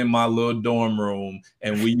sit in my little dorm room,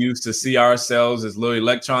 and we used to see ourselves as little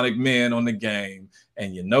electronic men on the game.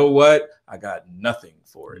 And you know what? I got nothing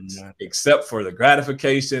for it except for the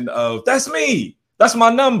gratification of, that's me. That's my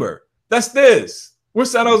number. That's this. We're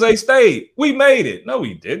San Jose State. We made it. No,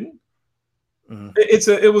 we didn't.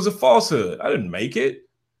 It was a falsehood. I didn't make it.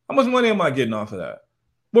 How much money am I getting off of that?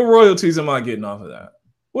 What royalties am I getting off of that?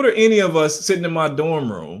 What are any of us sitting in my dorm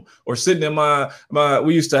room or sitting in my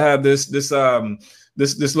we used to have this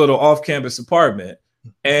little off-campus apartment,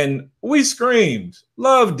 and we screamed,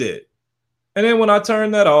 loved it. And then when I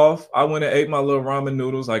turned that off, I went and ate my little ramen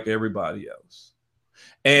noodles like everybody else.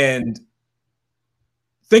 And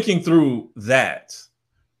thinking through that,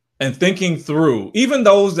 and thinking through even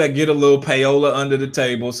those that get a little payola under the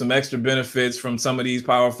table, some extra benefits from some of these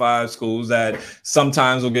Power 5 schools that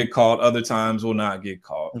sometimes will get caught, other times will not get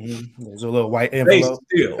caught. There's a little white envelope.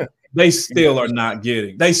 They still were not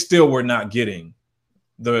getting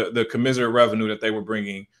the commensurate revenue that they were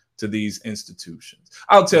bringing to these institutions.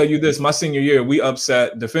 I'll tell you this, my senior year, we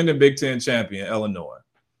upset defending Big Ten champion Illinois.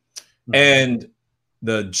 And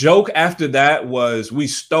the joke after that was we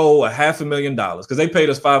stole $500,000 because they paid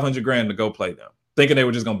us $500,000 to go play them, thinking they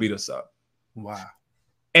were just going to beat us up. Wow.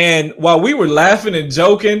 And while we were laughing and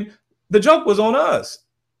joking, the joke was on us.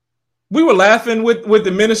 We were laughing with the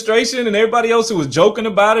administration and everybody else who was joking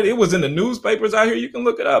about it. It was in the newspapers out here. You can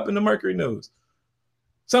look it up in the Mercury News.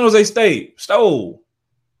 San Jose State stole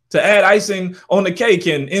To add icing on the cake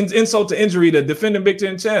and insult to injury to defending Big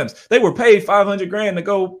Ten champs. They were paid $500 grand to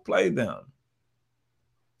go play them.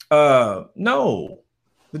 No,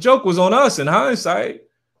 the joke was on us in hindsight.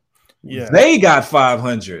 Yeah. They got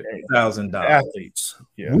 $500,000. Athletes.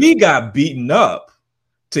 Yeah. We got beaten up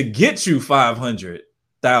to get you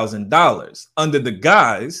 $500,000 under the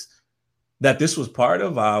guise that this was part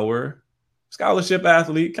of our scholarship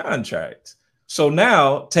athlete contract. So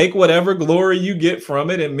now take whatever glory you get from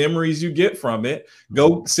it and memories you get from it,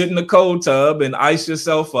 go sit in the cold tub and ice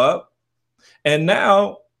yourself up, and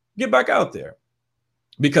now get back out there.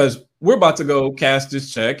 Because we're about to go cash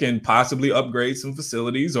this check and possibly upgrade some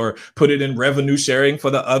facilities or put it in revenue sharing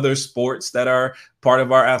for the other sports that are part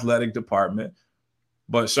of our athletic department.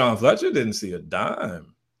 But Shaun Fletcher didn't see a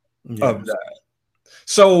dime of that.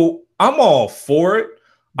 So I'm all for it.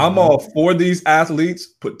 I'm all for these athletes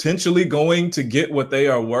potentially going to get what they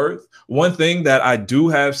are worth. One thing that I do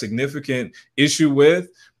have significant issue with,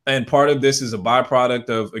 and part of this is a byproduct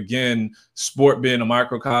of, again, sport being a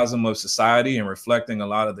microcosm of society and reflecting a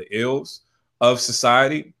lot of the ills of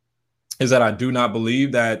society, is that I do not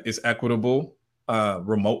believe that it's equitable,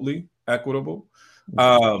 remotely equitable.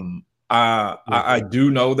 I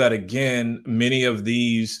do know that, again, many of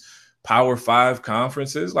these Power 5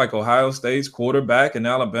 conferences like Ohio State's quarterback and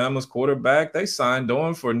Alabama's quarterback, they signed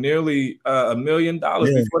on for nearly $1 million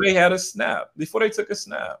before they had a snap, before they took a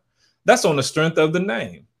snap. That's on the strength of the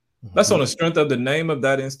name. That's on the strength of the name of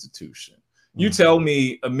that institution. You tell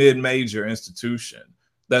me a mid-major institution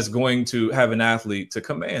that's going to have an athlete to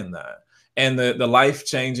command that and the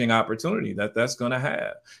life-changing opportunity that that's going to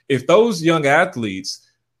have. If those young athletes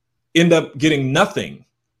end up getting nothing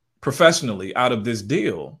professionally out of this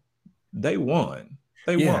deal, they won.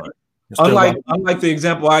 They won. Unlike the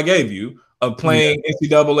example I gave you of playing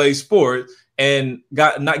NCAA sport and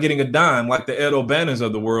not getting a dime, like the Ed O'Bannons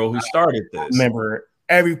of the world who started this. Remember,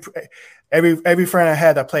 every friend I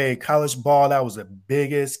had that played college ball, that was the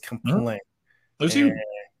biggest complaint.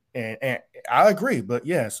 And I agree, but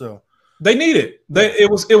yeah, so they need it.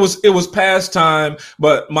 It was past time,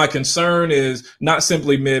 but my concern is not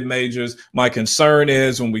simply mid-majors. My concern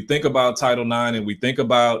is when we think about Title IX and we think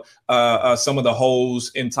about some of the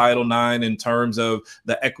holes in Title IX in terms of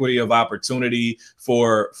the equity of opportunity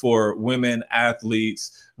for women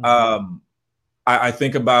athletes. I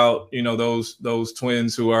think about, you know, those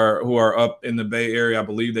twins who are up in the Bay Area. I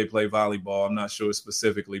believe they play volleyball. I'm not sure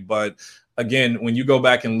specifically, but again, when you go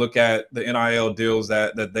back and look at the NIL deals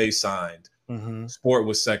that they signed, sport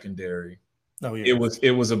was secondary. Oh, yeah.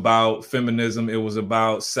 It was about feminism. It was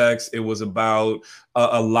about sex. It was about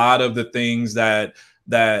a lot of the things that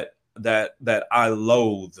I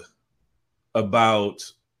loathe about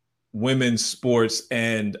women's sports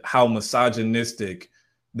and how misogynistic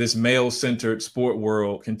this male-centered sport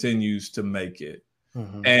world continues to make it.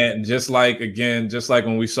 And just like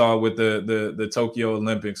when we saw with the Tokyo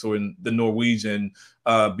Olympics, or in the Norwegian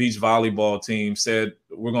beach volleyball team said,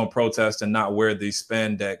 we're going to protest and not wear these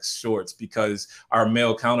spandex shorts because our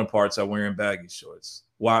male counterparts are wearing baggy shorts.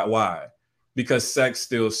 Why? Because sex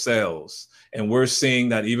still sells. And we're seeing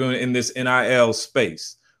that even in this NIL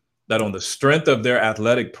space, that on the strength of their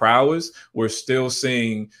athletic prowess, we're still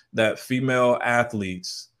seeing that female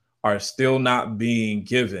athletes are still not being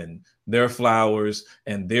given their flowers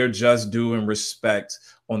and their just due and respect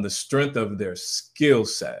on the strength of their skill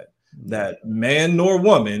set that man nor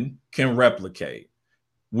woman can replicate.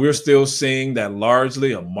 We're still seeing that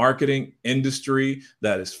largely a marketing industry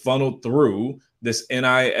that is funneled through this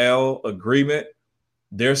NIL agreement.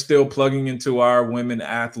 They're still plugging into our women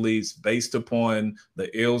athletes based upon the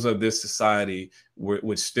ills of this society,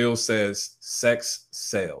 which still says sex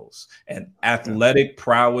sells, and athletic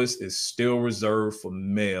prowess is still reserved for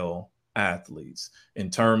male athletes in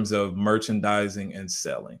terms of merchandising and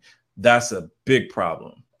selling. That's a big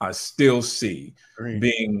problem I still see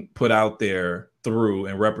being put out there through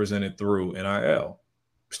and represented through NIL.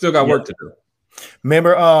 Still got work to do.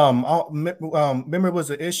 Remember, remember it was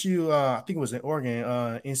an issue. I think it was in Oregon.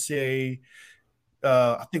 NCAA,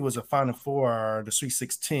 I think it was a Final Four, the Sweet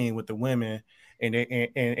 16 with the women, and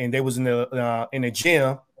they was in the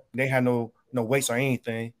gym. They had no weights or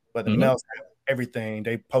anything, but the males had everything.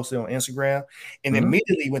 They posted on Instagram, and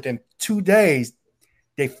immediately within 2 days,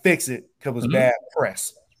 they fixed it because it was bad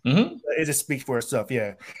press. It just speaks for itself.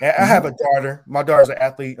 Yeah, and I have a daughter. My daughter's an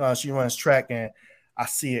athlete. She runs track, and I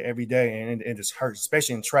see it every day, and it just hurts,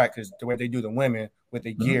 especially in track, because the way they do the women with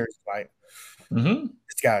the gear, it's like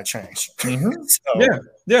it's got to change. Again,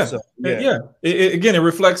 it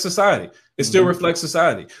reflects society. It still reflects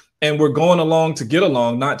society, and we're going along to get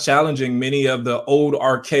along, not challenging many of the old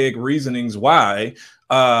archaic reasonings why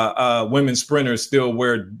women sprinters still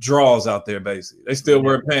wear drawers out there. Basically, they still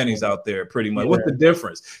wear panties out there. Pretty much. What's the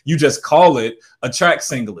difference? You just call it a track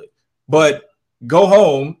singlet, but go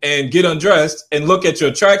home and get undressed and look at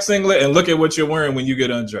your track singlet and look at what you're wearing when you get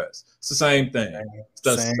undressed. It's the same thing. It's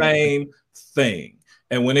the same thing.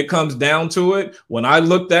 And when it comes down to it, when I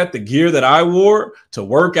looked at the gear that I wore to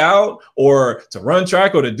work out or to run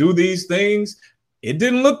track or to do these things, it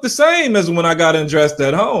didn't look the same as when I got undressed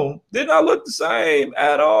at home. Did not look the same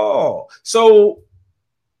at all. So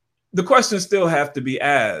the questions still have to be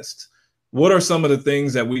asked. What are some of the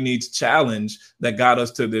things that we need to challenge that got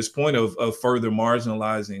us to this point of further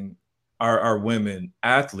marginalizing our women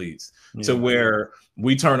athletes to where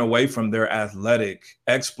we turn away from their athletic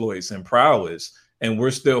exploits and prowess, and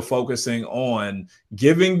we're still focusing on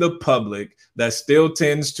giving the public that still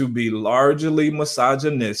tends to be largely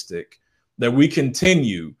misogynistic, that we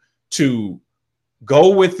continue to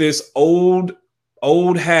go with this old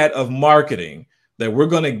hat of marketing, that we're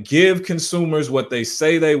going to give consumers what they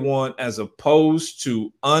say they want, as opposed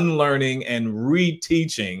to unlearning and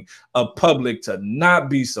reteaching a public to not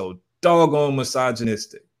be so doggone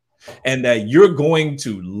misogynistic, and that you're going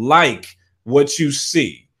to like what you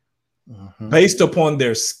see based upon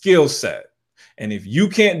their skill set. And if you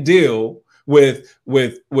can't deal with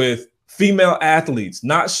female athletes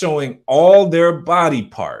not showing all their body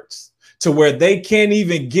parts to where they can't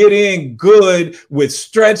even get in good with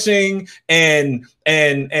stretching and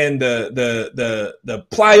the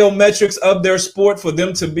plyometrics of their sport for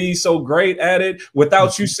them to be so great at it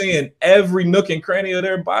without you seeing every nook and cranny of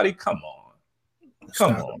their body, come on.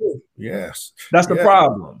 Yes, that's the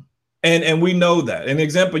problem. And we know that. An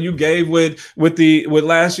example you gave with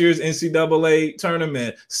last year's NCAA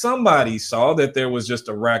tournament, somebody saw that there was just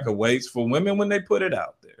a rack of weights for women when they put it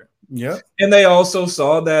out there. Yeah. And they also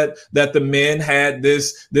saw that the men had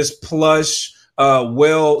this plush,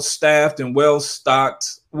 well-staffed and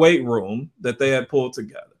well-stocked weight room that they had pulled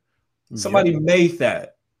together. Somebody made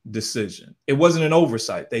that decision. It wasn't an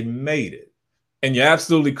oversight. They made it. And you're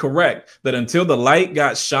absolutely correct that until the light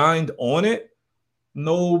got shined on it,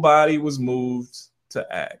 nobody was moved to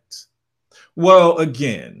act. Well,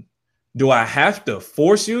 again, do I have to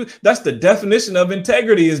force you? That's the definition of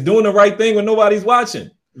integrity, is doing the right thing when nobody's watching.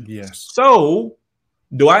 Yes. So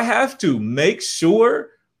do I have to make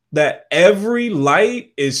sure that every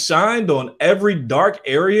light is shined on every dark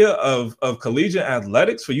area of collegiate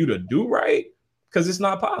athletics for you to do right? Because it's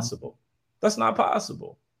not possible. That's not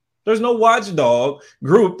possible. There's no watchdog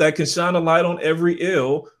group that can shine a light on every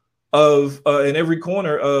ill of in every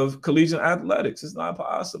corner of collegiate athletics. It's not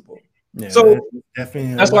possible. Yeah, so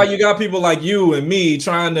that's why you got people like you and me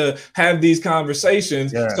trying to have these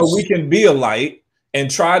conversations so we can be a light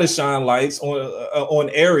and try to shine lights on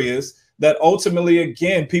areas that ultimately,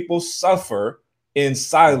 again, people suffer in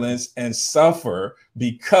silence and suffer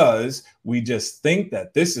because we just think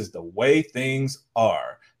that this is the way things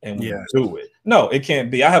are and we do it. No, it can't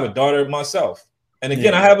be. I have a daughter myself. And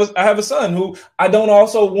again, I have a son who I don't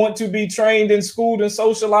also want to be trained and schooled and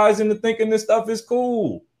socialized into thinking this stuff is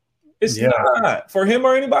cool. It's not for him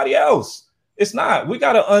or anybody else. It's not. We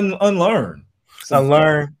got to unlearn.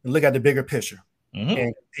 Unlearn, look at the bigger picture.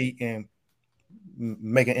 And compete and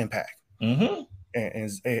make an impact.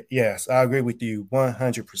 And yes, I agree with you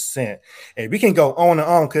 100%. And we can go on and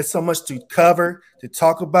on because so much to cover, to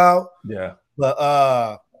talk about. Yeah.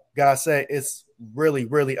 But gotta say, it's really,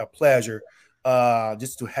 really a pleasure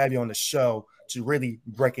just to have you on the show to really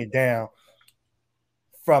break it down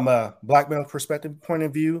from a black male perspective point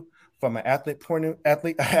of view, from an athletic point of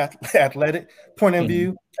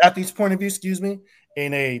view, athlete's point of view, excuse me,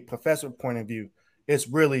 and a professor point of view. It's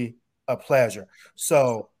really a pleasure.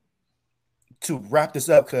 So to wrap this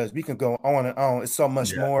up, because we can go on and on, it's so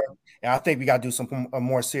much more. And I think we got to do something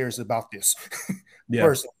more serious about this.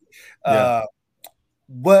 Personally.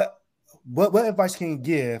 What advice can you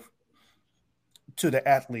give to the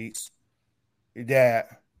athletes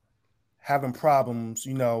that having problems,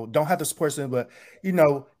 don't have the sports in, but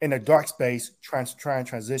in a dark space, trying to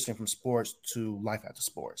transition from sports to life after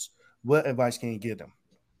sports? What advice can you give them?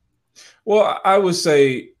 Well, I would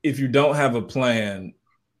say if you don't have a plan,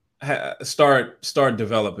 start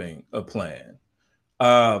developing a plan.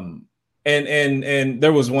 And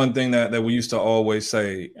there was one thing that we used to always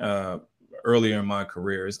say earlier in my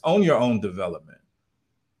career is own your own development.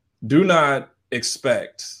 Do not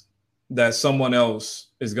expect that someone else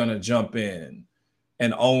is going to jump in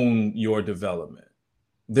and own your development.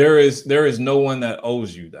 There is no one that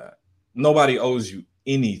owes you that. Nobody owes you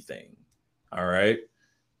anything. All right.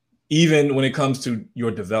 Even when it comes to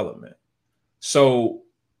your development. So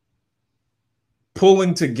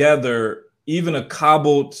pulling together even a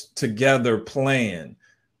cobbled together plan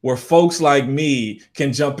where folks like me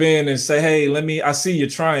can jump in and say, hey, I see you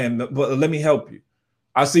trying, but let me help you.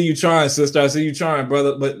 I see you trying, sister. I see you trying,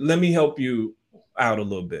 brother, but let me help you out a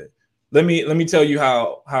little bit. Let me tell you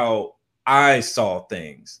how I saw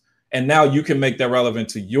things. And now you can make that relevant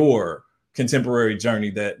to your contemporary journey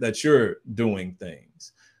that you're doing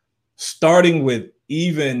things. Starting with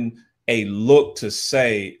even a look to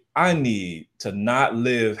say, I need to not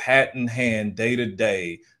live hat in hand, day to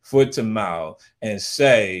day, foot to mouth, and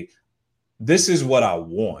say, this is what I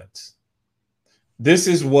want. This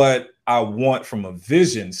is what I want from a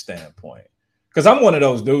vision standpoint. Because I'm one of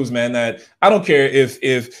those dudes, man, that I don't care if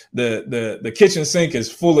the kitchen sink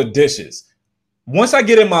is full of dishes. Once I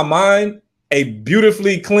get in my mind a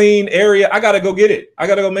beautifully clean area, I got to go get it. I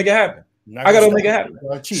got to go make it happen. I got to make it happen.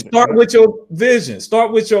 Start with your vision.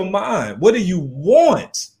 Start with your mind. What do you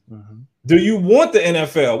want? Mm-hmm. Do you want the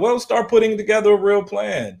NFL? Well, start putting together a real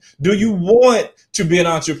plan. Do you want to be an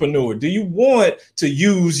entrepreneur? Do you want to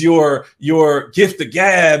use your gift of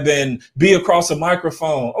gab and be across a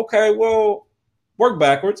microphone? Okay, well, work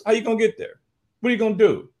backwards. How you going to get there? What are you going to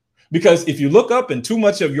do? Because if you look up and too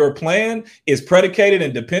much of your plan is predicated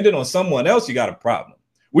and dependent on someone else, you got a problem.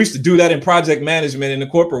 We used to do that in project management in the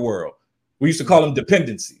corporate world. We used to call them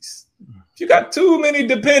dependencies. If you got too many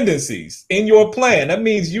dependencies in your plan, that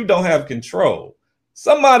means you don't have control.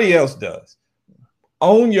 Somebody else does.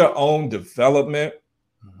 Own your own development.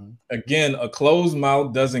 Mm-hmm. Again, a closed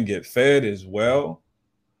mouth doesn't get fed as well.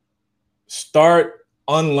 Start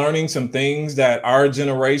unlearning some things that our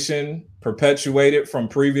generation perpetuated from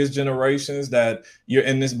previous generations, that you're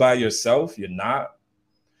in this by yourself. You're not.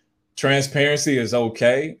 Transparency is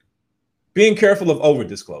okay. Being careful of over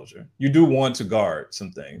disclosure. You do want to guard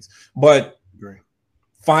some things, but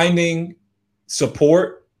finding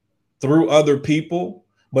support through other people,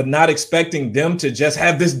 but not expecting them to just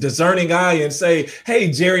have this discerning eye and say, hey,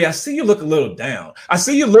 Jerry, I see you look a little down. I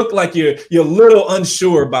see you look like you're a little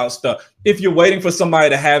unsure about stuff. If you're waiting for somebody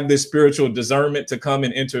to have this spiritual discernment to come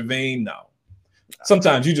and intervene, no.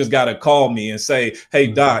 Sometimes you just got to call me and say, hey,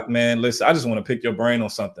 Doc, man, listen, I just want to pick your brain on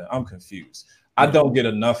something. I'm confused. I don't get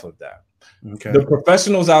enough of that. Okay. The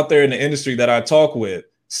professionals out there in the industry that I talk with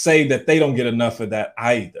say that they don't get enough of that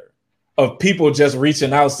either, of people just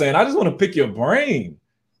reaching out saying, I just want to pick your brain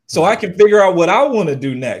so I can figure out what I want to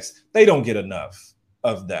do next. They don't get enough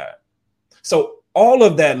of that. So all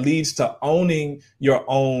of that leads to owning your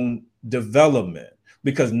own development,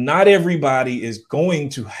 because not everybody is going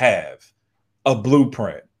to have a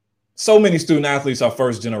blueprint. So many student athletes are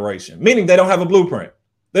first generation, meaning they don't have a blueprint.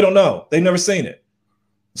 They don't know. They've never seen it.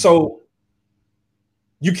 So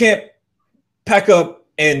you can't pack up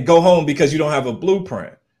and go home because you don't have a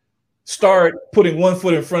blueprint. Start putting one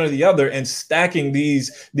foot in front of the other and stacking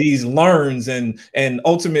these learns and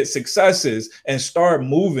ultimate successes, and start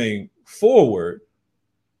moving forward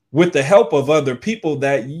with the help of other people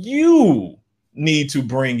that you need to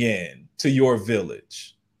bring in to your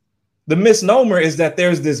village. The misnomer is that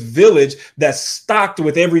there's this village that's stocked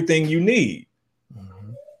with everything you need.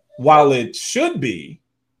 Mm-hmm. While it should be,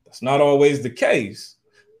 that's not always the case.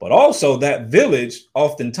 But also that village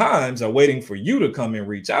oftentimes are waiting for you to come and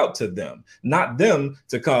reach out to them, not them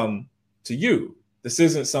to come to you. This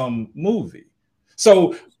isn't some movie.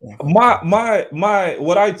 So my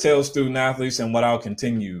what I tell student athletes, and what I'll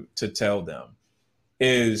continue to tell them,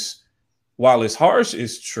 is while it's harsh,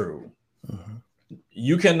 it's true. Mm-hmm.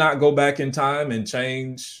 You cannot go back in time and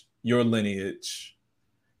change your lineage.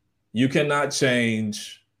 You cannot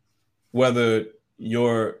change whether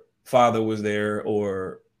your father was there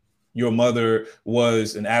or your mother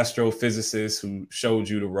was an astrophysicist who showed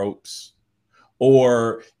you the ropes,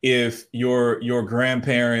 or if your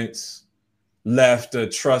grandparents left a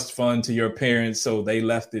trust fund to your parents, so they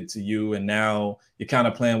left it to you, and now you're kind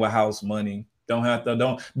of playing with house money.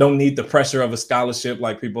 Don't need the pressure of a scholarship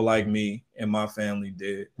like people like me and my family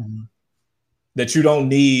did. Mm-hmm. That you don't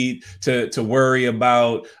need to worry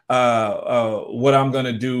about what I'm going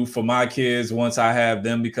to do for my kids once I have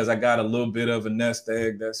them, because I got a little bit of a nest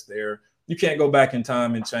egg that's there. You can't go back in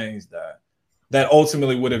time and change that. That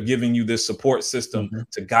ultimately would have given you this support system mm-hmm.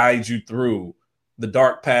 to guide you through the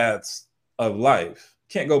dark paths of life.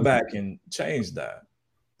 Can't go back and change that.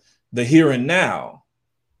 The here and now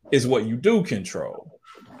is what you do control.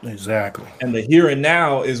 Exactly. And the here and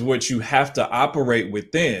now is what you have to operate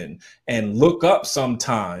within, and look up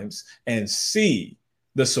sometimes and see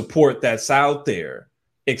the support that's out there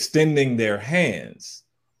extending their hands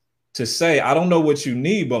to say, I don't know what you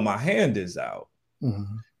need, but my hand is out.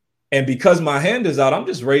 Mm-hmm. And because my hand is out, I'm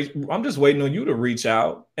just waiting on you to reach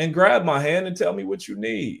out and grab my hand and tell me what you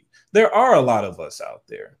need. There are a lot of us out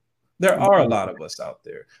there. There are a lot of us out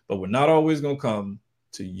there, but we're not always going to come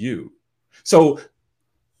to you. So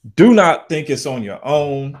do not think it's on your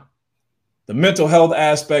own. The mental health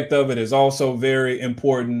aspect of it is also very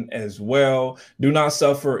important as well. Do not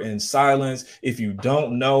suffer in silence. If you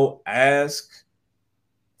don't know, ask.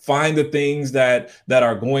 Find the things that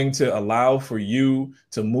are going to allow for you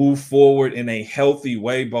to move forward in a healthy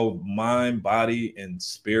way, both mind, body, and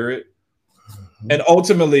spirit. And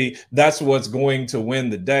ultimately, that's what's going to win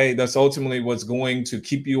the day. That's ultimately what's going to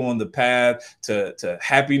keep you on the path to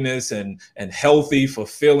happiness and healthy,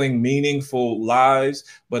 fulfilling, meaningful lives.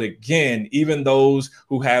 But again, even those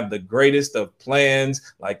who have the greatest of plans,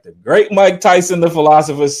 like the great Mike Tyson, the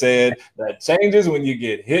philosopher, said, that changes when you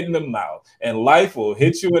get hit in the mouth, and life will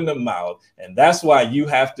hit you in the mouth. And that's why you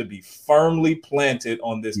have to be firmly planted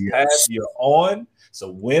on this path you're on. So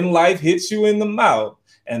when life hits you in the mouth,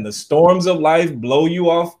 and the storms of life blow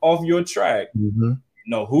you off your track, you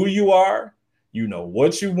know who you are, you know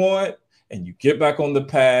what you want, and you get back on the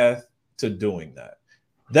path to doing that.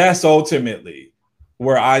 That's ultimately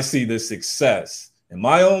where I see the success in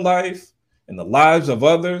my own life, in the lives of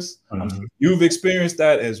others. I'm sure you've experienced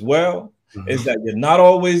that as well, is that you're not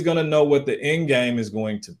always going to know what the end game is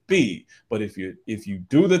going to be. But if you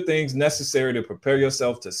do the things necessary to prepare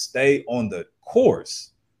yourself to stay on the course,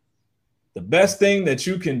 the best thing that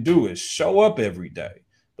you can do is show up every day,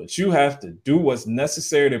 but you have to do what's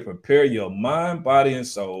necessary to prepare your mind, body, and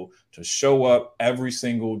soul to show up every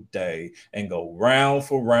single day and go round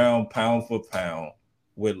for round, pound for pound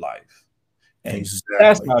with life. And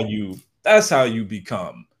that's how you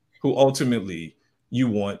become who ultimately you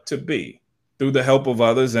want to be, through the help of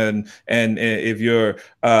others. And if you're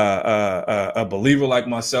a believer like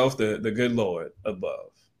myself, the good Lord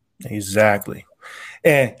above. Exactly.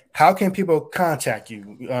 And how can people contact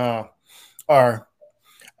you? Or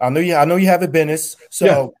I know you have a business,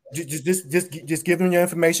 so just give them your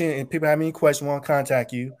information, and people have any questions, want to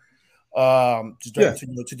contact you, just direct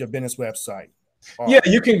to your business website.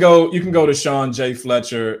 You can go to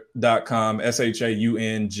ShaunJFletcher.com,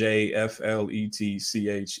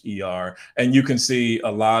 ShaunJFletcher, and you can see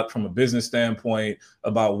a lot from a business standpoint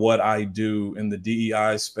about what I do in the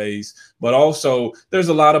DEI space, but also there's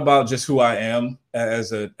a lot about just who I am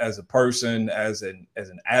as a person, as an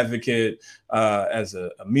advocate, as a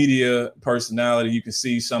media personality. You can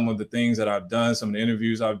see some of the things that I've done, some of the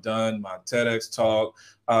interviews I've done, my TEDx talk,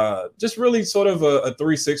 just really sort of a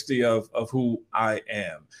 360 of who I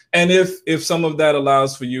am. And if some of that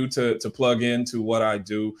allows for you to plug into what I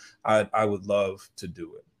do, I would love to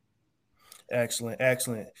do it. Excellent.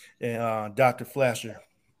 And Dr. Fletcher,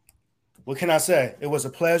 what can I say? It was a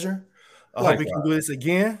pleasure. I hope we can do this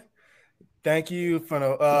again. Thank you from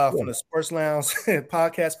the Sports Lounge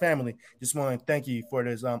podcast family. Just want to thank you for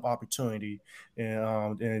this opportunity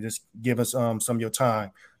and just give us some of your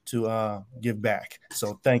time to give back.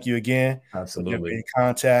 So thank you again. Absolutely.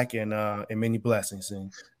 Contact and many blessings.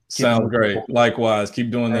 And sounds great. Likewise,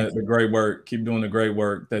 keep doing the great work. Keep doing the great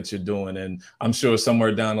work that you're doing. And I'm sure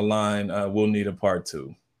somewhere down the line, we'll need a part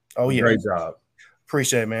 2. Oh, yeah. Great job.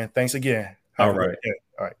 Appreciate it, man. Thanks again. All right.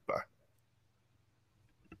 All right. Bye.